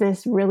 is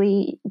this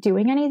really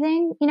doing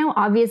anything? You know,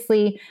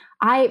 obviously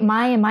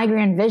my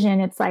grand vision,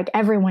 it's like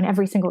everyone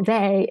every single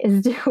day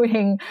is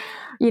doing,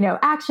 you know,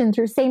 action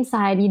through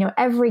SameSide. You know,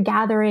 every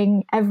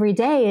gathering every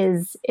day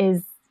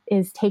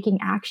is taking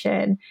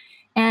action.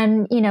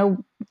 And, you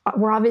know,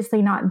 we're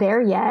obviously not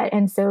there yet.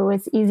 And so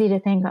it's easy to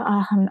think,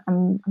 oh,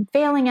 I'm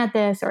failing at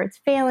this, or it's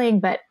failing.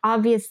 But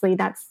obviously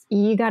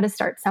you got to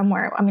start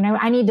somewhere. I mean,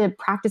 I need to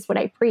practice what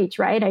I preach,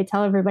 right? I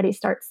tell everybody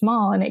start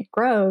small and it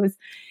grows.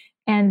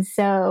 And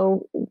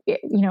so, you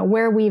know,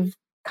 where we've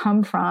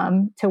come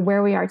from to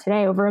where we are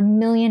today, over 1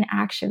 million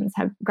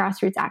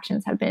grassroots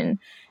actions have been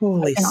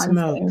on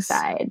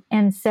SameSide.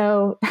 And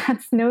so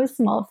that's no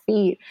small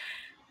feat,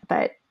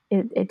 but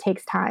it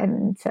takes time.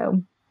 And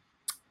so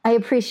I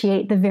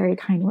appreciate the very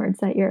kind words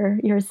that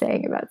you're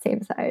saying about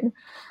SameSide.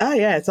 Oh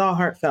yeah, it's all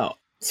heartfelt.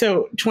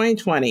 So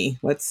 2020,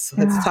 let's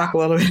talk a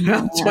little bit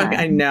about 20.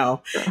 I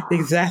know, the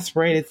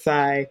exasperated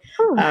sigh.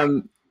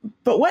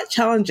 But what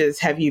challenges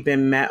have you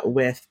been met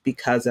with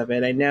because of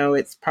it? I know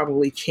it's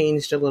probably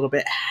changed a little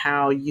bit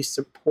how you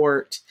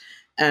support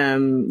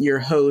your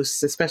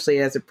hosts, especially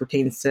as it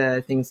pertains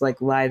to things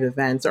like live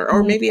events,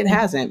 or maybe it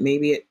hasn't.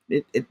 Maybe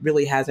it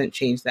really hasn't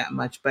changed that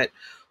much. But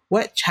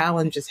what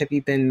challenges have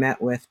you been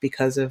met with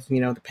because of, you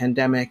know, the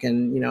pandemic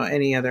and, you know,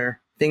 any other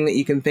thing that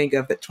you can think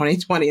of that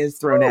 2020 has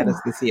thrown at us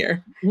this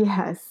year?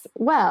 Yes.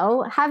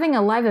 Well, having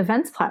a live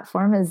events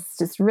platform is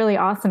just really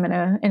awesome in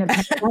a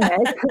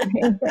pandemic.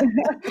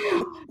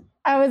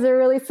 That was a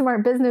really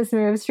smart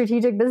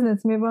strategic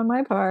business move on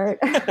my part.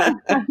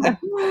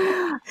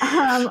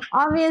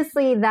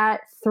 Obviously,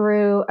 that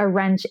threw a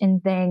wrench in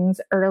things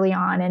early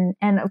on.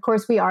 And of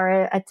course, we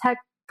are a tech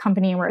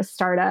company. We're a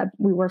startup.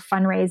 We were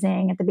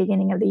fundraising at the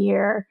beginning of the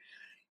year.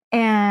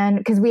 And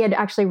because we had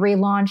actually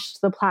relaunched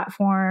the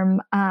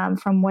platform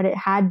from what it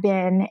had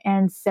been.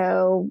 And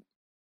so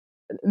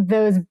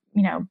those,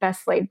 you know,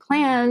 best laid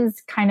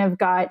plans kind of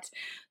got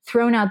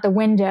thrown out the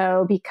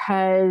window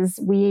because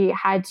we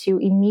had to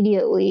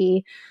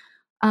immediately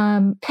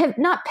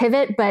not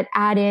pivot, but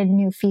add in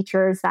new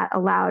features that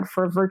allowed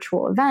for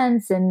virtual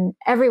events, and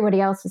everybody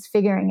else was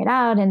figuring it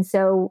out. And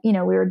so, you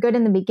know, we were good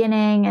in the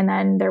beginning, and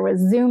then there was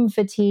Zoom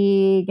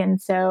fatigue.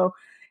 And so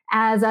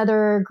as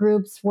other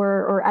groups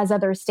or as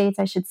other states,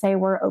 I should say,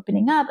 were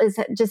opening up, is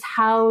just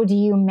how do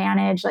you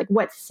manage, like,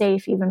 what's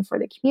safe even for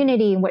the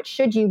community? What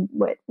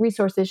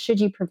resources should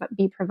you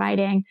be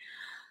providing?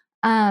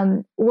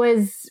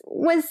 Was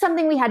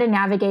something we had to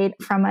navigate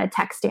from a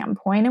tech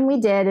standpoint, and we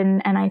did.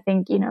 And I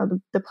think, you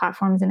know, the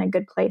platform's in a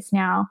good place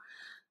now.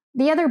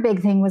 The other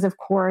big thing was, of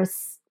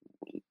course,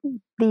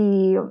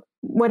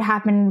 what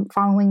happened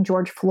following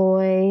George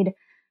Floyd,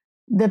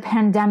 the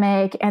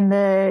pandemic, and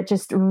the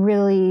just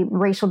really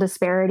racial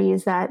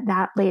disparities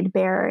that laid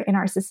bare in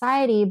our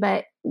society.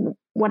 But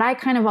what I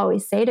kind of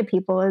always say to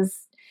people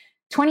is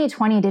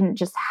 2020 didn't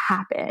just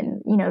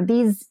happen. You know,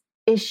 these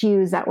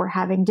issues that we're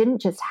having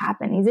didn't just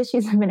happen. These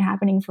issues have been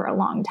happening for a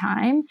long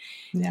time.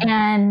 Yeah.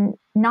 And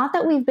not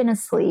that we've been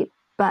asleep,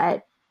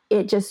 but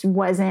it just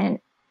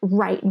wasn't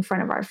right in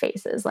front of our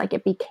faces like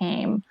it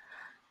became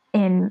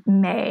in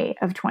May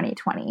of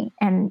 2020.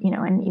 And, you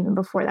know, and even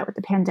before that with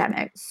the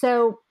pandemic.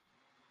 So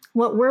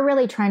what we're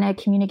really trying to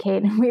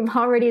communicate, and we've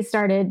already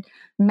started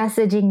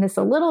messaging this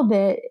a little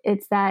bit,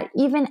 it's that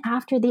even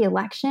after the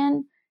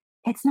election,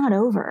 it's not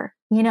over.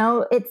 You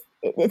know,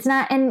 it's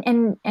not,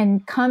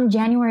 and come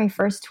January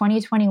 1st,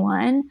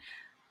 2021,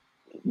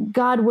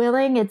 God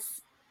willing,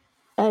 it's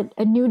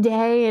a new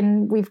day,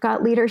 and we've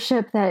got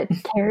leadership that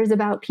cares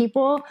about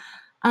people.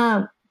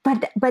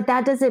 But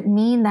that doesn't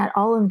mean that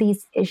all of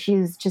these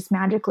issues just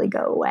magically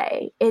go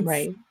away. It's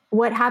right.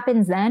 What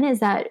happens then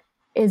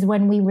is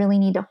when we really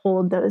need to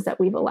hold those that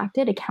we've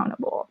elected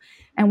accountable.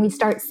 And we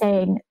start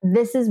saying,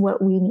 this is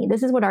what we need.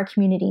 This is what our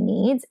community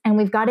needs. And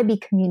we've got to be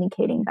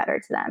communicating better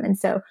to them. And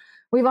so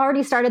we've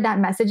already started that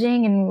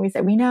messaging, and we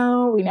said, we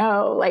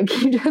know, like,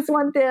 you just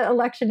want the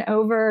election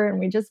over, and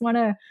we just want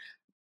to,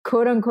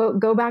 quote unquote,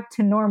 go back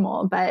to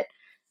normal. But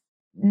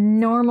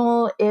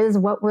normal is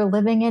what we're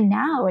living in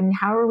now. And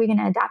how are we going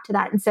to adapt to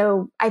that? And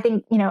so I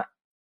think, you know,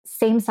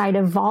 SameSide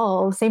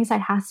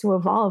has to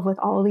evolve with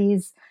all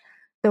these,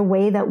 the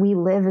way that we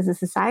live as a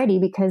society,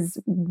 because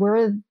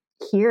we're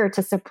here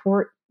to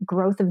support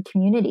growth of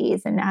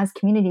communities. And as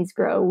communities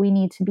grow, we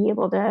need to be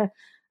able to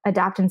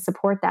adapt and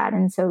support that.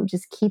 And so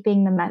just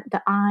keeping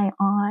the eye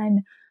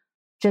on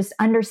just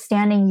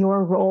understanding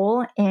your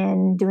role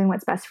in doing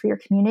what's best for your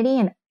community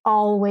and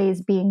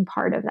always being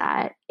part of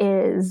that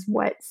is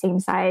what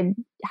SameSide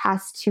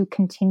has to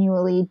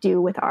continually do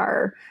with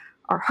our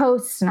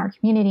hosts and our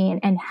community,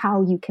 and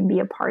how you can be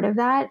a part of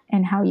that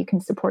and how you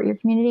can support your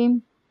community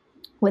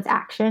with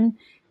action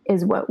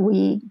is what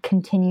we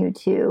continue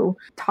to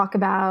talk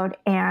about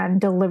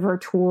and deliver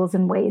tools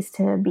and ways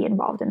to be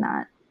involved in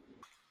that.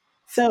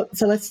 So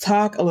let's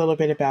talk a little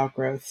bit about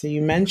growth. So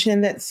you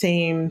mentioned that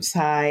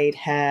SameSide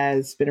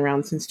has been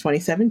around since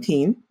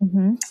 2017.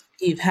 Mm-hmm.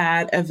 You've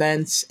had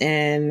events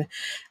in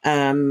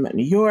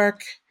New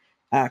York,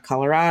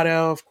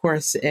 Colorado, of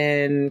course,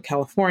 in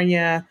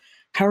California.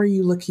 How are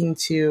you looking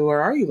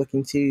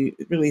to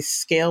really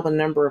scale the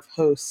number of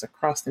hosts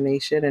across the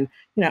nation? And,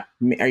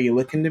 are you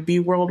looking to be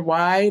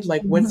worldwide?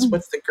 Like, what's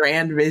the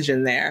grand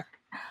vision there?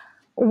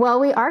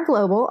 Well, we are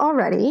global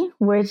already,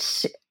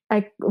 which,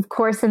 of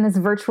course, in this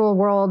virtual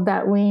world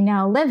that we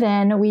now live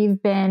in,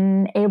 we've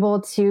been able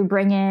to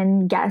bring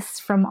in guests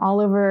from all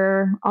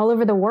over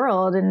the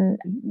world. And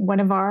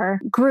one of our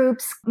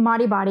groups,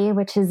 Madi Body,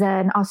 which is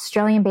an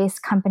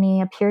Australian-based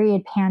company, a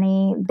period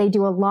panty, they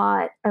do a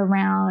lot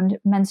around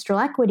menstrual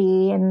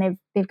equity, and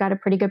they've got a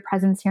pretty good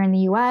presence here in the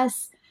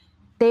U.S.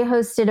 They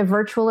hosted a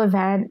virtual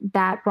event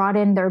that brought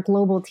in their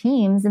global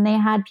teams, and they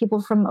had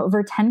people from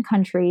over 10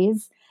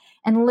 countries.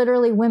 And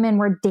literally women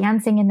were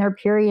dancing in their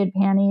period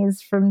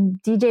panties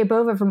from DJ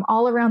Bova from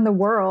all around the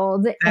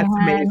world. That's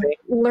amazing.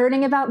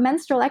 Learning about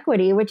menstrual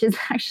equity, which is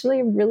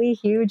actually a really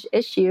huge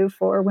issue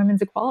for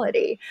women's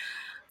equality.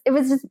 It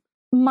was just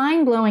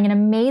mind-blowing and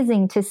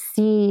amazing to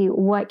see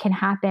what can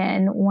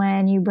happen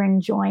when you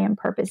bring joy and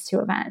purpose to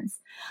events.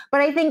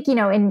 But I think,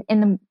 in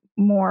the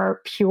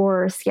more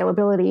pure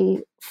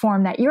scalability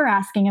form that you're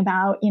asking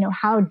about,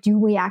 how do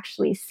we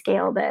actually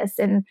scale this?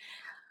 And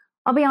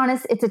I'll be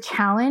honest, it's a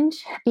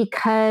challenge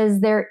because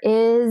there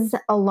is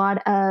a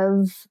lot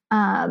of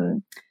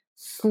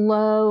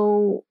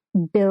slow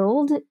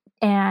build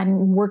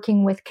and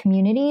working with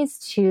communities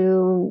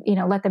to,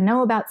 let them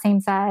know about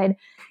SameSide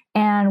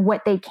and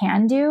what they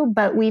can do.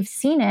 But we've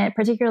seen it,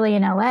 particularly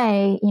in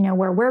LA,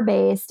 where we're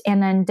based,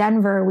 and then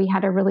Denver, we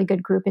had a really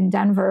good group in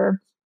Denver,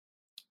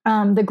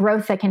 the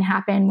growth that can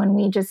happen when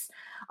we just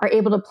are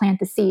able to plant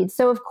the seeds.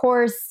 So of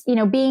course,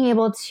 being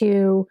able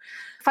to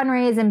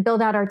fundraise and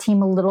build out our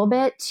team a little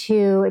bit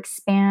to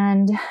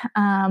expand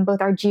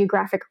both our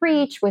geographic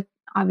reach with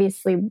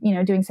obviously,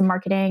 doing some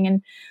marketing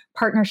and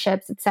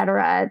partnerships, et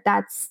cetera.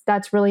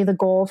 That's really the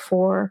goal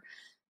for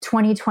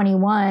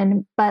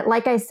 2021. But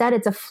like I said,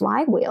 it's a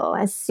flywheel.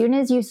 As soon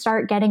as you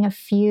start getting a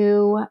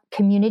few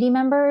community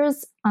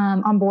members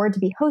on board to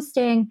be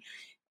hosting,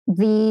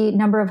 the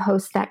number of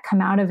hosts that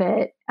come out of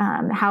it,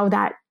 how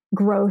that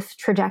growth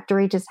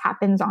trajectory just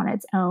happens on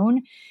its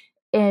own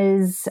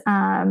is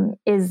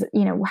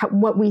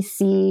what we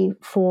see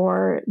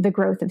for the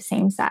growth of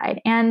SameSide.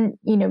 And,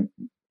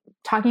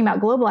 talking about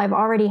global, I've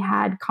already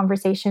had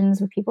conversations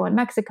with people in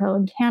Mexico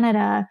and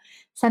Canada,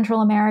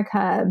 Central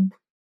America,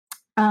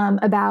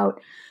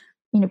 about,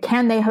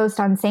 can they host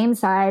on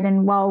SameSide?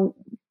 And while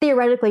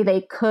theoretically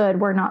they could,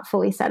 we're not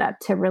fully set up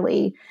to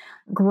really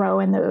grow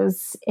in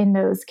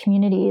those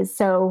communities.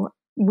 So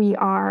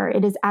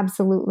it is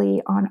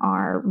absolutely on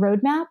our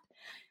roadmap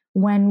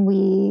when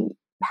we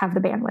have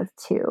the bandwidth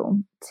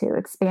to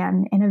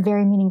expand in a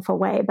very meaningful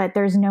way. But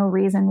there's no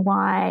reason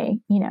why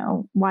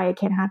it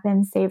can't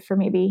happen, save for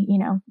maybe,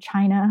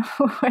 China,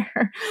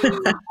 where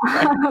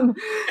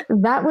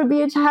that would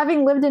be,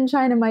 having lived in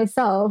China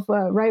myself,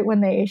 right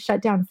when they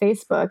shut down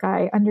Facebook,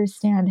 I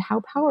understand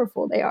how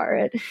powerful they are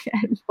at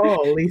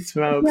holy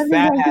smokes,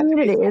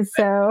 communities.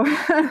 So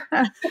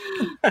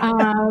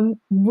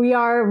we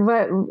are,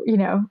 but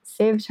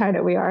save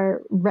China, we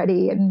are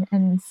ready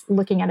and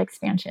looking at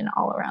expansion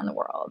all around the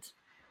world.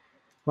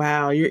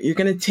 Wow, you're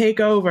going to take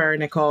over,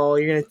 Nicole.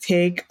 You're going to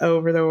take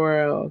over the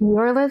world.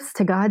 Your lips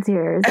to God's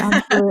ears,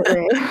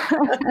 absolutely.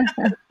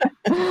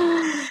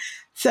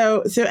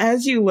 So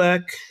as you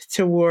look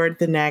toward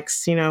the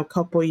next,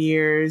 couple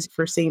years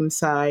for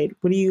SameSide,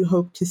 what do you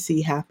hope to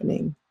see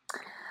happening?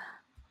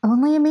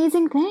 Only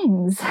amazing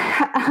things.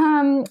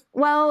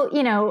 Well,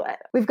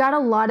 we've got a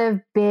lot of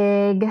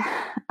big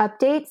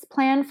updates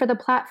planned for the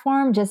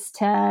platform just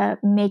to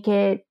make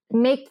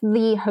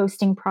the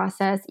hosting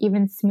process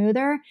even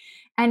smoother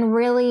and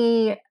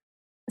really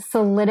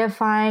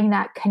solidifying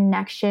that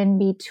connection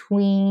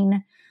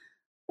between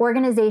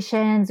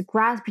organizations,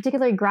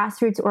 particularly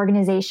grassroots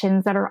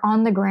organizations that are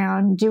on the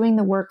ground doing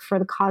the work for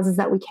the causes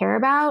that we care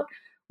about,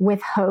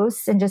 with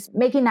hosts, and just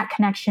making that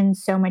connection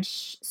so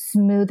much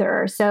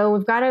smoother. So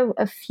we've got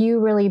a few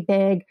really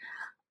big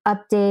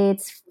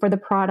updates for the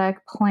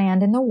product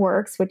planned in the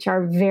works, which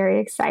are very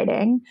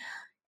exciting.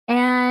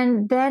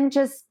 And then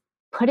just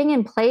putting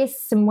in place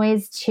some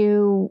ways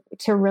to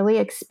really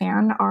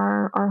expand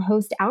our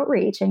host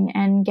outreach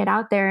and get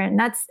out there. And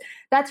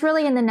that's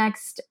really in the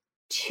next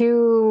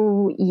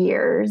 2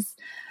 years.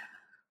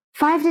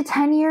 5 to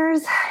 10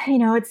 years,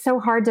 it's so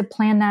hard to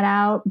plan that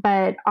out,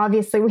 but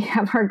obviously we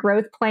have our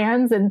growth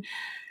plans, and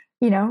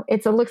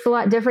it looks a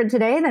lot different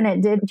today than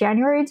it did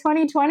January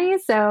 2020.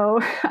 So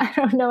I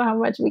don't know how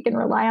much we can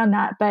rely on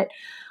that, but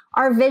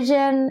our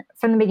vision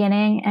from the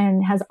beginning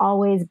and has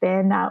always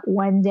been that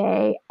one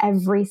day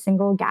every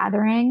single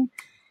gathering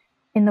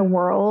in the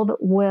world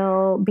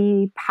will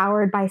be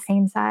powered by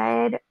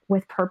SameSide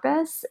with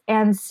purpose.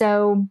 And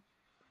so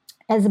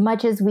as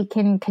much as we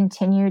can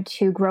continue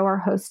to grow our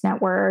host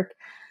network,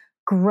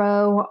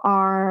 grow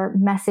our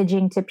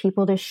messaging to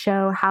people to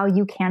show how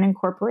you can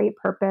incorporate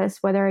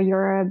purpose, whether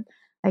you're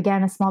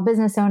again, a small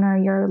business owner,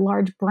 you're a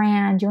large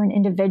brand, you're an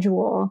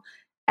individual,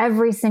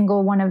 every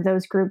single one of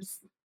those groups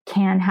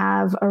can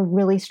have a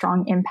really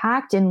strong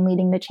impact in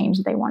leading the change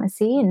that they want to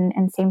see. And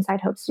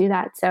SameSide hopes to do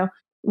that. So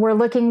we're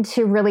looking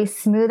to really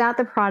smooth out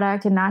the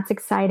product, and that's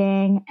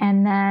exciting.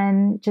 And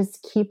then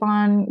just keep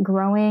on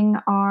growing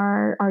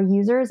our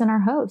users and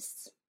our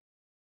hosts.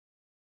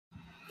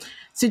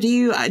 So do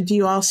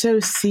you also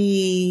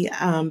see,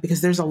 because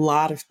there's a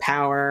lot of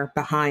power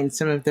behind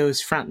some of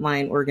those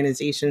frontline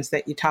organizations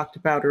that you talked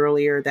about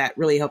earlier that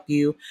really help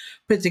you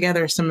put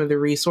together some of the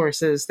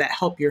resources that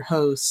help your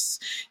hosts.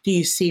 Do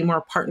you see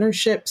more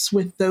partnerships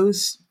with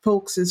those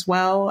folks as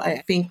well? I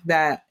think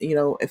that,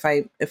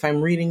 if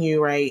I'm reading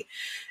you right,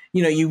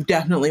 you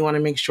definitely want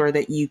to make sure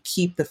that you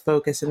keep the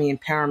focus and the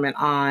empowerment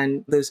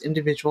on those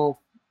individual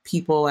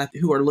people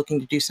who are looking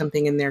to do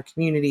something in their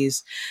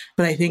communities.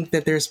 But I think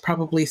that there's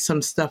probably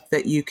some stuff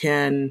that you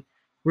can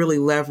really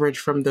leverage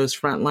from those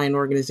frontline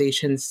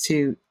organizations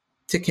to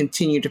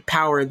continue to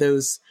power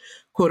those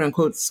quote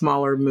unquote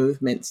smaller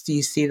movements. Do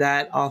you see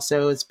that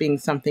also as being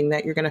something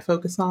that you're going to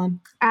focus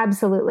on?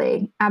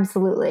 Absolutely.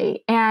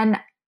 Absolutely. And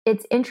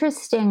it's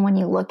interesting when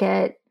you look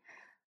at,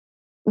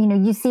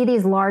 you see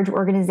these large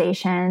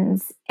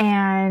organizations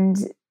and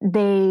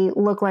they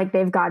look like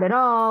they've got it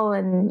all,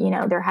 and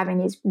they're having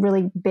these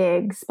really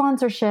big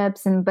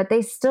sponsorships, but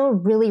they still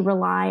really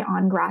rely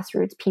on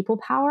grassroots people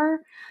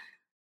power.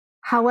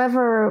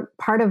 However,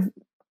 part of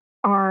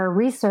our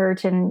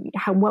research and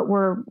what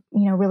we're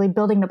really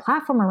building the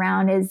platform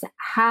around is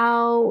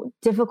how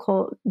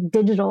difficult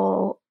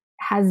digital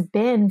has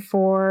been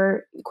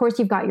for, of course,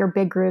 you've got your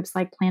big groups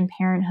like Planned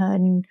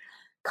Parenthood and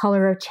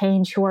Color of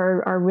Change who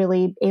are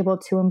really able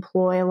to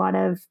employ a lot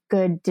of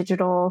good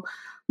digital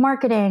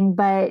marketing,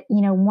 but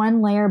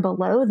one layer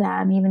below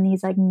them, even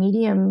these like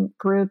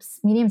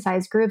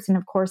medium-sized groups, and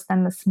of course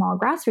then the small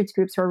grassroots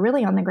groups who are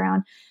really on the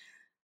ground,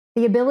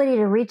 the ability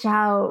to reach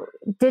out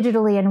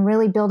digitally and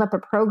really build up a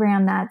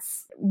program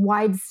that's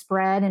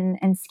widespread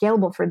and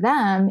scalable for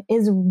them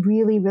is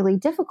really, really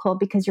difficult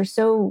because you're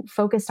so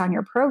focused on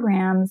your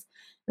programs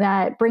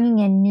that bringing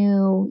in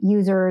new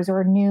users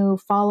or new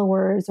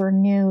followers or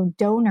new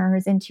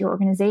donors into your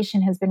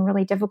organization has been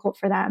really difficult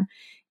for them.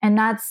 And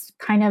that's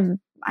kind of,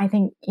 I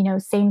think,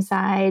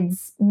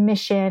 SameSide's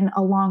mission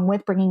along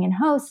with bringing in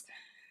hosts.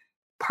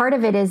 Part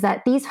of it is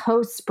that these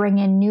hosts bring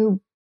in new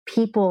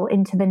people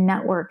into the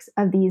networks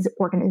of these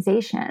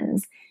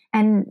organizations.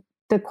 And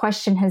the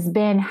question has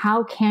been,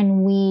 how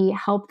can we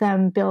help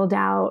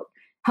our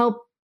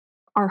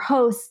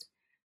hosts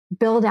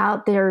build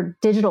out their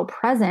digital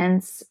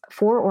presence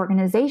for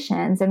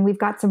organizations? And we've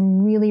got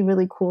some really,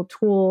 really cool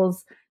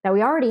tools that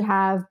we already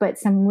have, but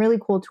some really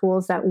cool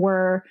tools that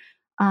we're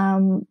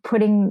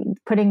putting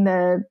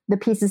the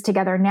pieces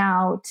together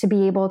now to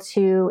be able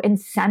to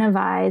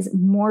incentivize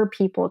more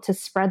people to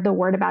spread the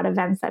word about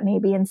events that may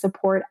be in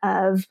support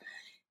of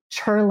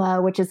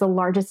CHRLA, which is the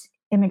largest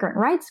immigrant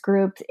rights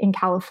group in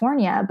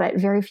California, but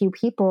very few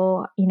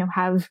people,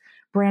 have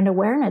brand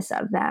awareness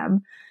of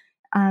them.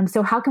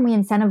 So how can we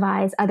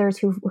incentivize others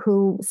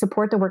who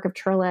support the work of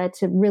CHRLA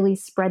to really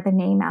spread the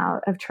name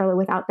out of CHRLA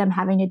without them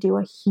having to do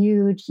a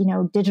huge,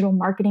 digital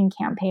marketing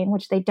campaign,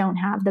 which they don't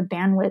have the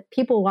bandwidth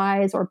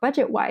people-wise or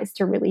budget-wise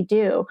to really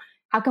do?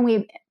 How can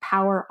we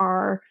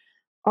empower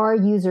our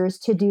users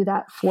to do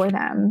that for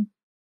them?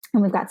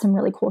 And we've got some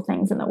really cool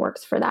things in the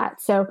works for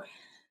that. So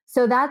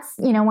that's,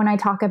 when I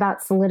talk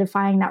about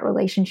solidifying that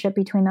relationship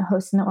between the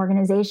hosts and the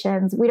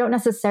organizations, we don't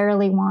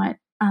necessarily want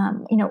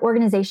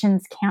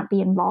organizations can't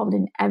be involved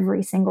in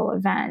every single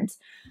event,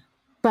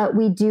 but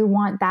we do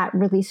want that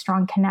really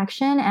strong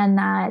connection and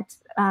that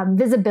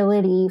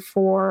visibility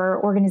for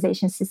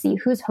organizations to see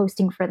who's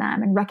hosting for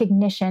them and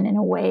recognition in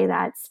a way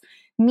that's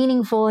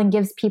meaningful and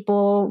gives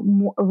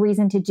people a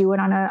reason to do it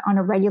on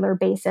a regular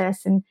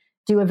basis and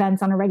do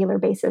events on a regular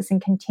basis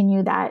and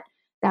continue that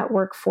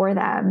work for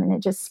them. And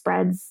it just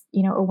spreads,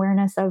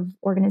 awareness of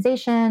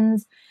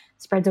organizations,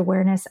 spreads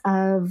awareness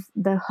of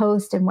the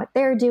host and what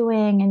they're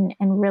doing,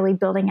 and really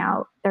building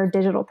out their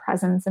digital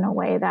presence in a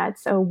way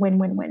that's a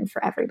win-win-win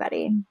for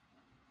everybody.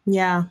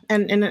 Yeah.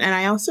 And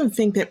I also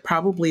think that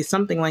probably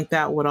something like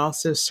that would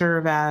also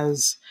serve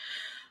as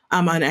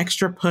an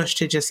extra push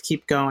to just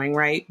keep going,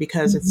 right?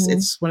 Because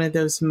it's one of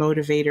those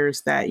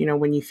motivators that,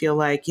 when you feel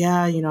like,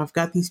 I've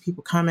got these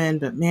people coming,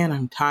 but man,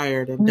 I'm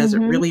tired. And does it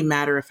really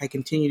matter if I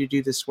continue to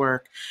do this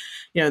work?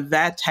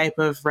 That type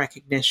of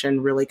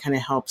recognition really kind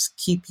of helps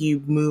keep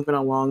you moving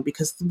along,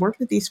 because the work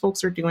that these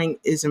folks are doing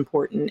is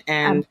important.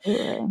 And,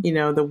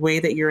 the way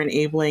that you're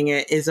enabling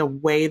it is a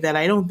way that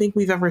I don't think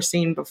we've ever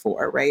seen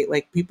before, right?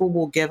 Like, people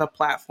will give a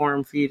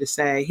platform for you to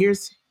say,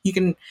 here's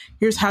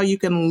how you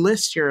can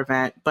list your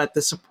event, but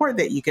the support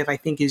that you give, I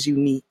think, is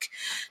unique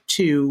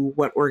to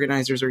what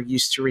organizers are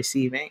used to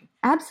receiving.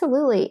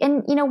 Absolutely.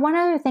 And, one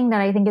other thing that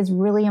I think is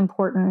really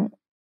important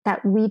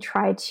that we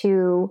try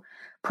to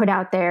put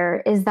out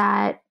there is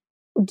that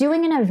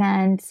doing an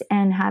event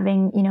and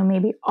having,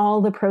 maybe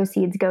all the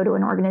proceeds go to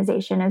an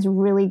organization is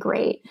really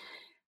great.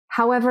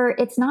 However,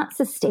 it's not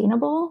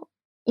sustainable.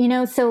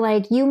 So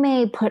like you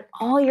may put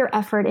all your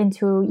effort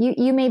into,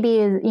 you may be,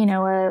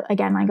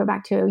 again, I go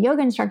back to a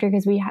yoga instructor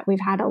because we've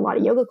had a lot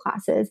of yoga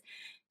classes.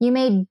 You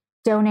may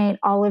donate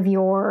all of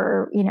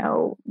your,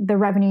 the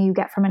revenue you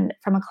get from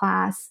a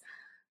class.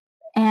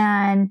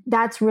 And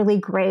that's really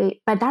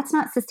great, but that's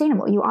not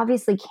sustainable. You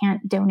obviously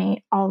can't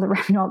donate all the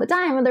revenue all the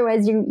time.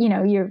 Otherwise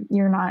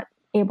you're not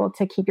able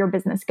to keep your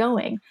business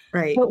going.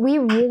 Right. But we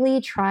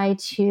really try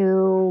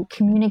to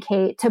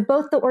communicate to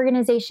both the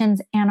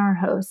organizations and our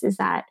hosts is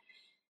that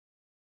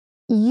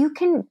you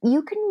can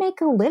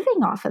make a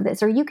living off of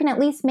this, or you can at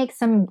least make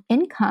some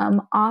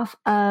income off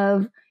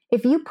of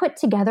if you put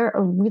together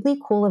a really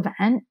cool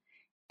event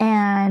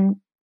and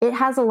it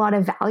has a lot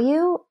of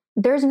value.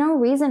 There's no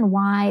reason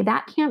why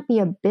that can't be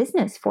a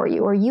business for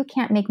you, or you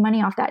can't make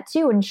money off that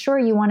too. And sure,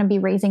 you want to be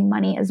raising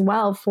money as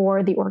well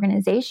for the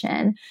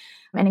organization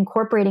and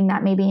incorporating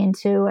that maybe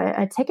into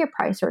a ticket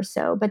price or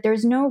so. But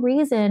there's no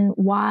reason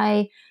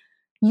why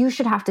you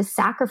should have to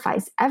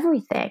sacrifice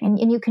everything.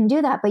 And you can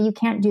do that, but you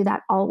can't do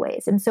that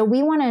always. And so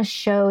we want to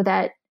show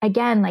that,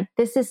 again, like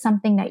this is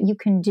something that you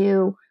can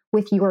do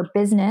with your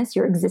business,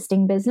 your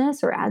existing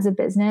business, or as a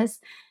business,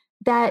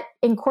 that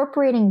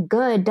incorporating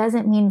good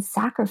doesn't mean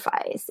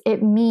sacrifice.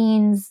 It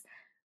means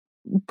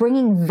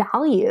bringing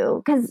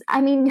value. Because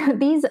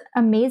these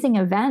amazing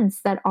events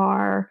that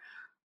are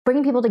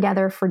bringing people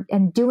together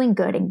and doing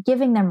good and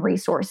giving them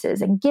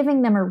resources and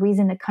giving them a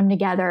reason to come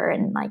together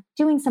and like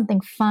doing something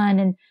fun,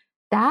 and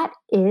that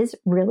is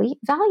really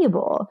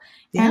valuable.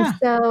 Yeah. And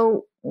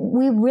so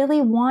we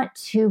really want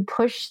to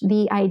push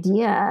the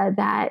idea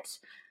that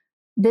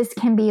this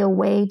can be a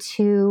way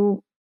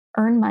to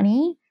earn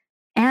money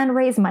and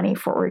raise money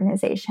for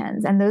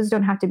organizations. And those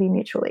don't have to be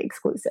mutually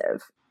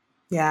exclusive.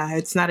 Yeah,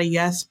 it's not a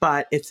yes,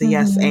 but it's a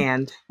yes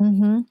and.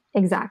 Mm-hmm.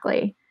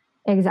 Exactly.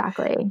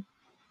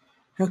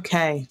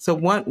 Okay, so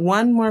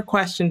one more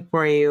question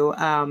for you.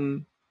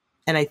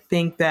 And I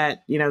think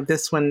that,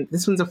 this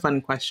one's a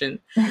fun question.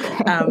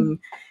 Okay.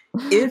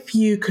 If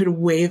you could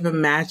wave a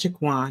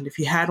magic wand, if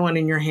you had one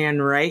in your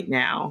hand right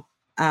now,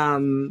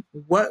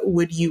 what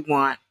would you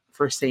want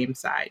for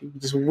SameSide? You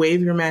just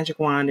wave your magic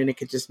wand and it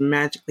could just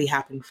magically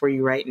happen for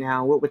you right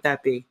now. What would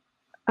that be?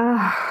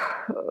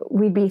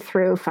 We'd be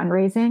through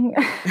fundraising.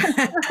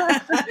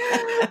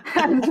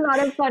 That's not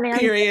a fun answer.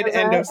 Period.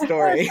 End of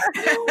story.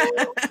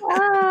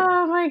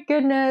 Oh my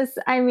goodness.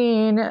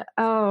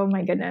 Oh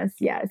my goodness.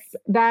 Yes.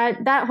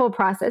 That whole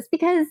process,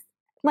 because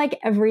like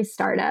every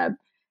startup,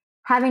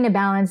 having to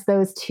balance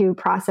those two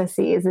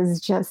processes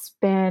has just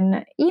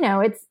been,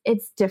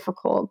 it's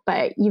difficult,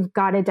 but you've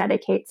got to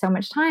dedicate so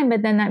much time,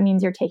 but then that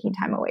means you're taking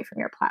time away from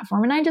your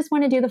platform. And I just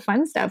want to do the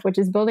fun stuff, which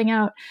is building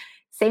out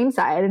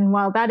SameSide. And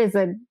while that is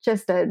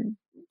just a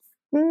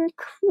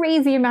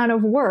crazy amount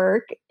of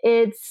work,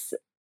 it's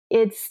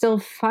still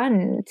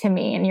fun to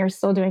me, and you're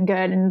still doing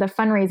good. And the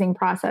fundraising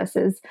process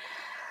is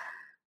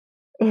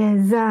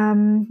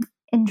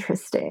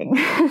interesting,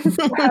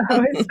 so,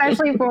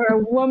 especially for a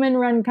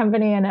woman-run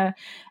company and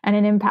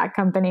an impact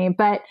company.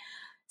 But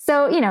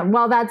so,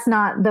 while that's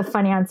not the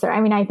fun answer,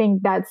 I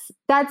think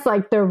that's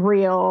like the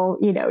real,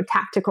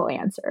 tactical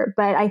answer.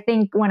 But I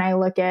think when I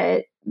look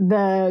at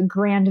the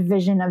grand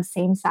vision of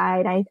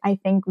SameSide, I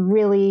think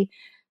really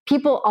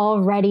people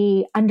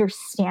already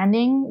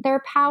understanding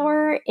their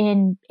power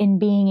in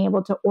being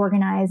able to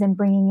organize and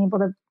being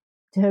able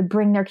to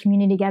bring their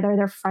community together,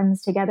 their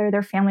friends together,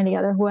 their family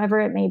together, whoever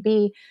it may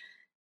be.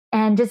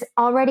 And just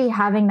already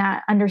having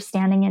that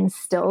understanding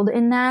instilled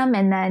in them,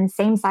 and then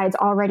SameSide's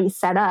already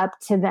set up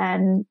to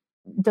then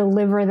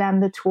deliver them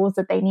the tools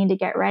that they need to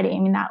get ready.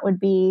 That would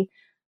be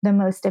the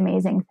most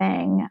amazing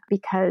thing,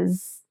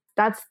 because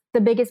that's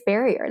the biggest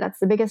barrier. That's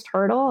the biggest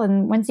hurdle.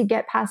 And once you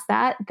get past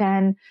that,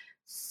 then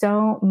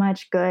so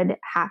much good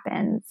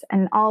happens.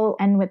 And I'll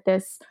end with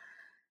this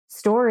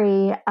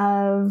story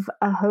of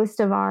a host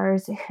of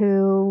ours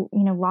who,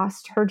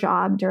 lost her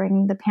job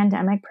during the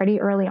pandemic,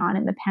 pretty early on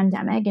in the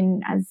pandemic.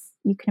 And as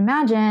you can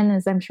imagine,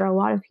 as I'm sure a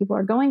lot of people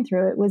are going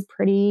through, it was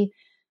pretty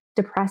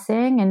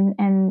depressing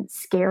and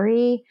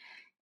scary,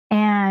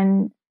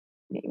 and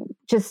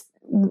just,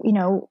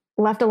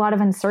 left a lot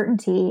of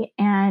uncertainty.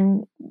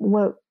 And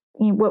what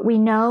we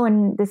know,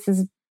 and this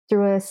is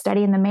through a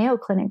study in the Mayo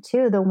Clinic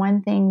too, the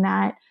one thing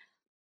that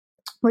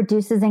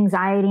reduces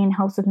anxiety and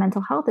helps with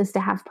mental health is to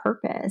have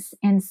purpose.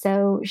 And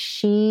so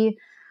she,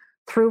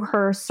 through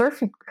her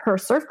surf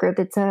group,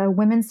 it's a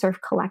women's surf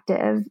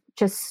collective,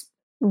 just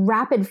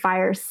rapid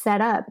fire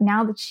set up.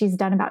 Now that she's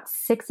done about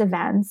 6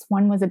 events,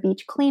 one was a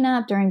beach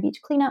cleanup during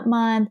beach cleanup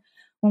month,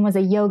 one was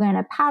a yoga and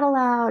a paddle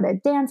out, a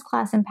dance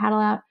class and paddle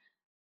out,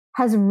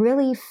 has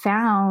really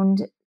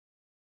found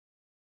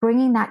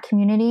bringing that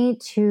community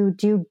to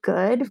do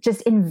good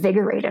just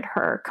invigorated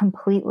her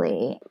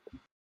completely.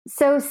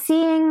 So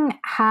seeing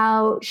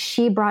how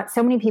she brought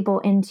so many people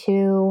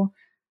into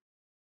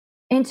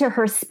into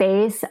her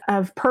space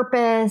of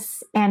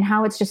purpose and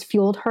how it's just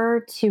fueled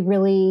her to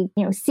really,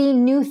 see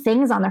new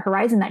things on the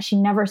horizon that she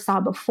never saw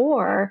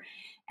before.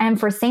 And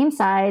for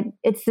SameSide,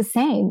 it's the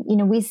same.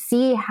 We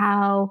see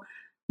how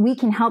we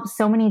can help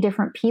so many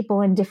different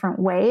people in different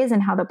ways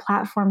and how the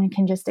platform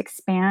can just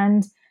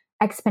expand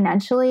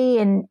exponentially.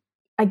 And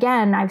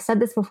again, I've said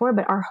this before,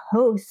 but our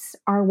hosts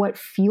are what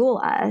fuel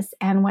us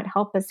and what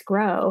help us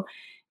grow.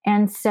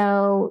 And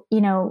so,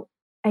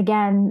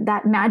 again,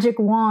 that magic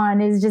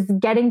wand is just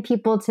getting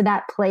people to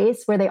that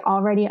place where they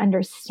already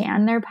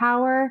understand their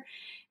power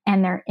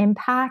and their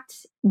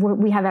impact.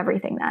 We have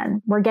everything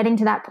then. We're getting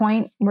to that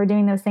point. We're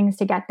doing those things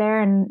to get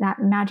there. And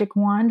that magic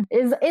wand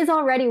is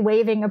already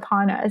waving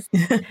upon us.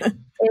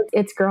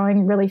 It's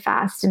growing really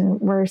fast. And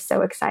we're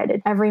so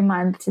excited every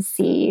month to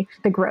see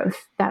the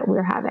growth that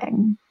we're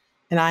having.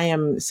 And I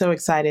am so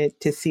excited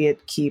to see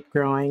it keep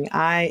growing.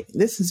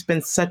 This has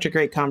been such a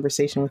great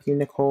conversation with you,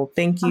 Nicole.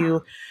 Thank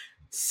you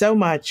so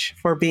much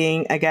for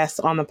being a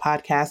guest on the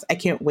podcast. I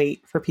can't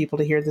wait for people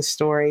to hear the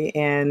story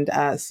and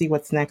see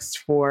what's next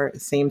for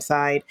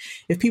SameSide.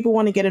 If people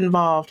want to get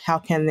involved, how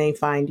can they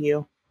find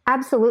you?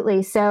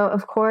 Absolutely. So,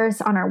 of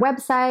course, on our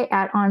website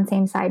at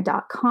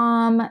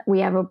onsameside.com,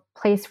 we have a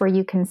place where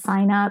you can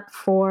sign up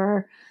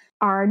for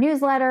our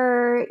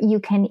newsletter.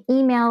 You can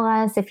email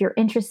us if you're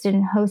interested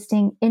in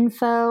hosting,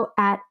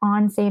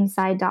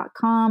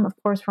 info@onsameside.com. Of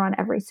course, we're on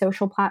every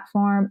social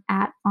platform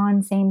at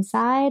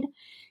onsameside.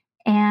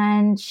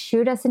 And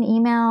shoot us an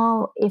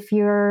email if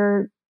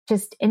you're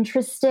just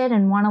interested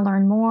and want to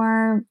learn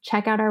more.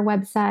 Check out our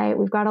website.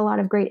 We've got a lot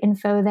of great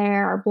info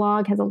there. Our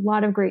blog has a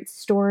lot of great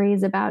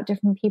stories about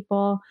different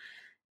people.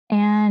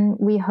 And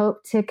we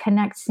hope to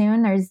connect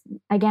soon. There's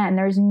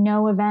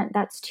no event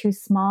that's too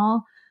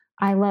small.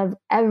 I love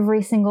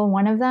every single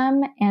one of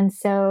them. And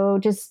so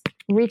just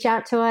reach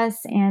out to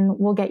us and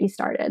we'll get you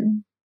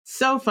started.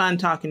 So fun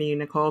talking to you,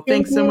 Nicole.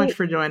 Thanks so much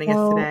for joining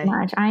us today.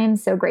 Much. I am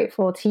so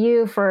grateful to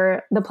you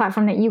for the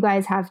platform that you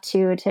guys have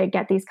to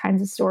get these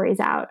kinds of stories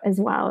out as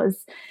well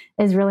is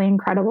really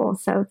incredible.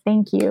 So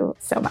thank you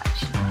so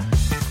much.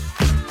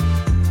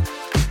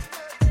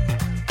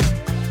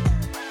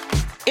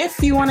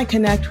 If you want to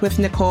connect with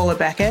Nicole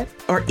àBeckett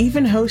or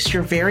even host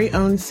your very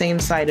own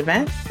SameSide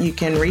event, you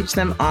can reach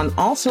them on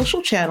all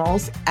social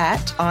channels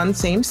at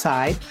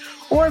OnSameSide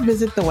or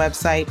visit the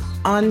website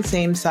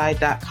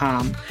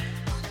onsameside.com.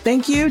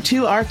 Thank you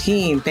to our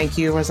team. Thank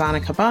you, Rosanna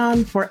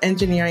Caban, for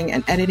engineering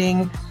and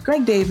editing,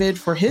 Greg David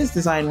for his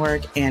design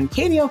work, and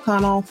Katie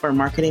O'Connell for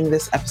marketing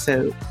this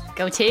episode.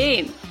 Go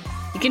team!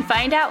 You can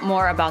find out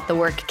more about the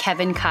work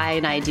Kevin, Kai,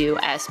 and I do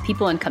as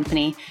People and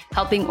Company,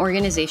 helping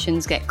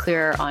organizations get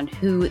clearer on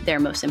who their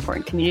most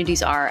important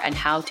communities are and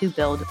how to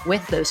build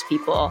with those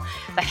people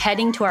by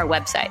heading to our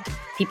website,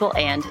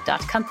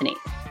 peopleand.company.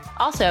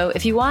 Also,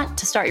 if you want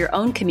to start your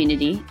own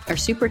community or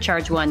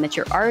supercharge one that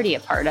you're already a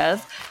part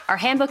of, our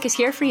handbook is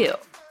here for you.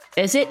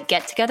 Visit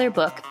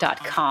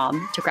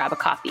gettogetherbook.com to grab a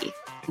copy.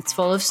 It's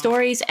full of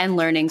stories and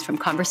learnings from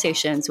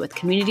conversations with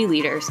community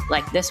leaders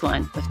like this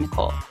one with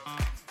Nicole.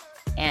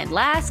 And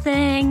last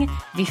thing,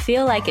 if you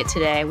feel like it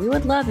today, we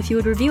would love if you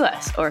would review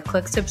us or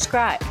click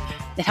subscribe.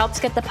 It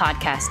helps get the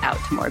podcast out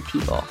to more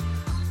people.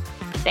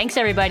 Thanks,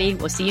 everybody.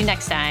 We'll see you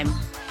next time.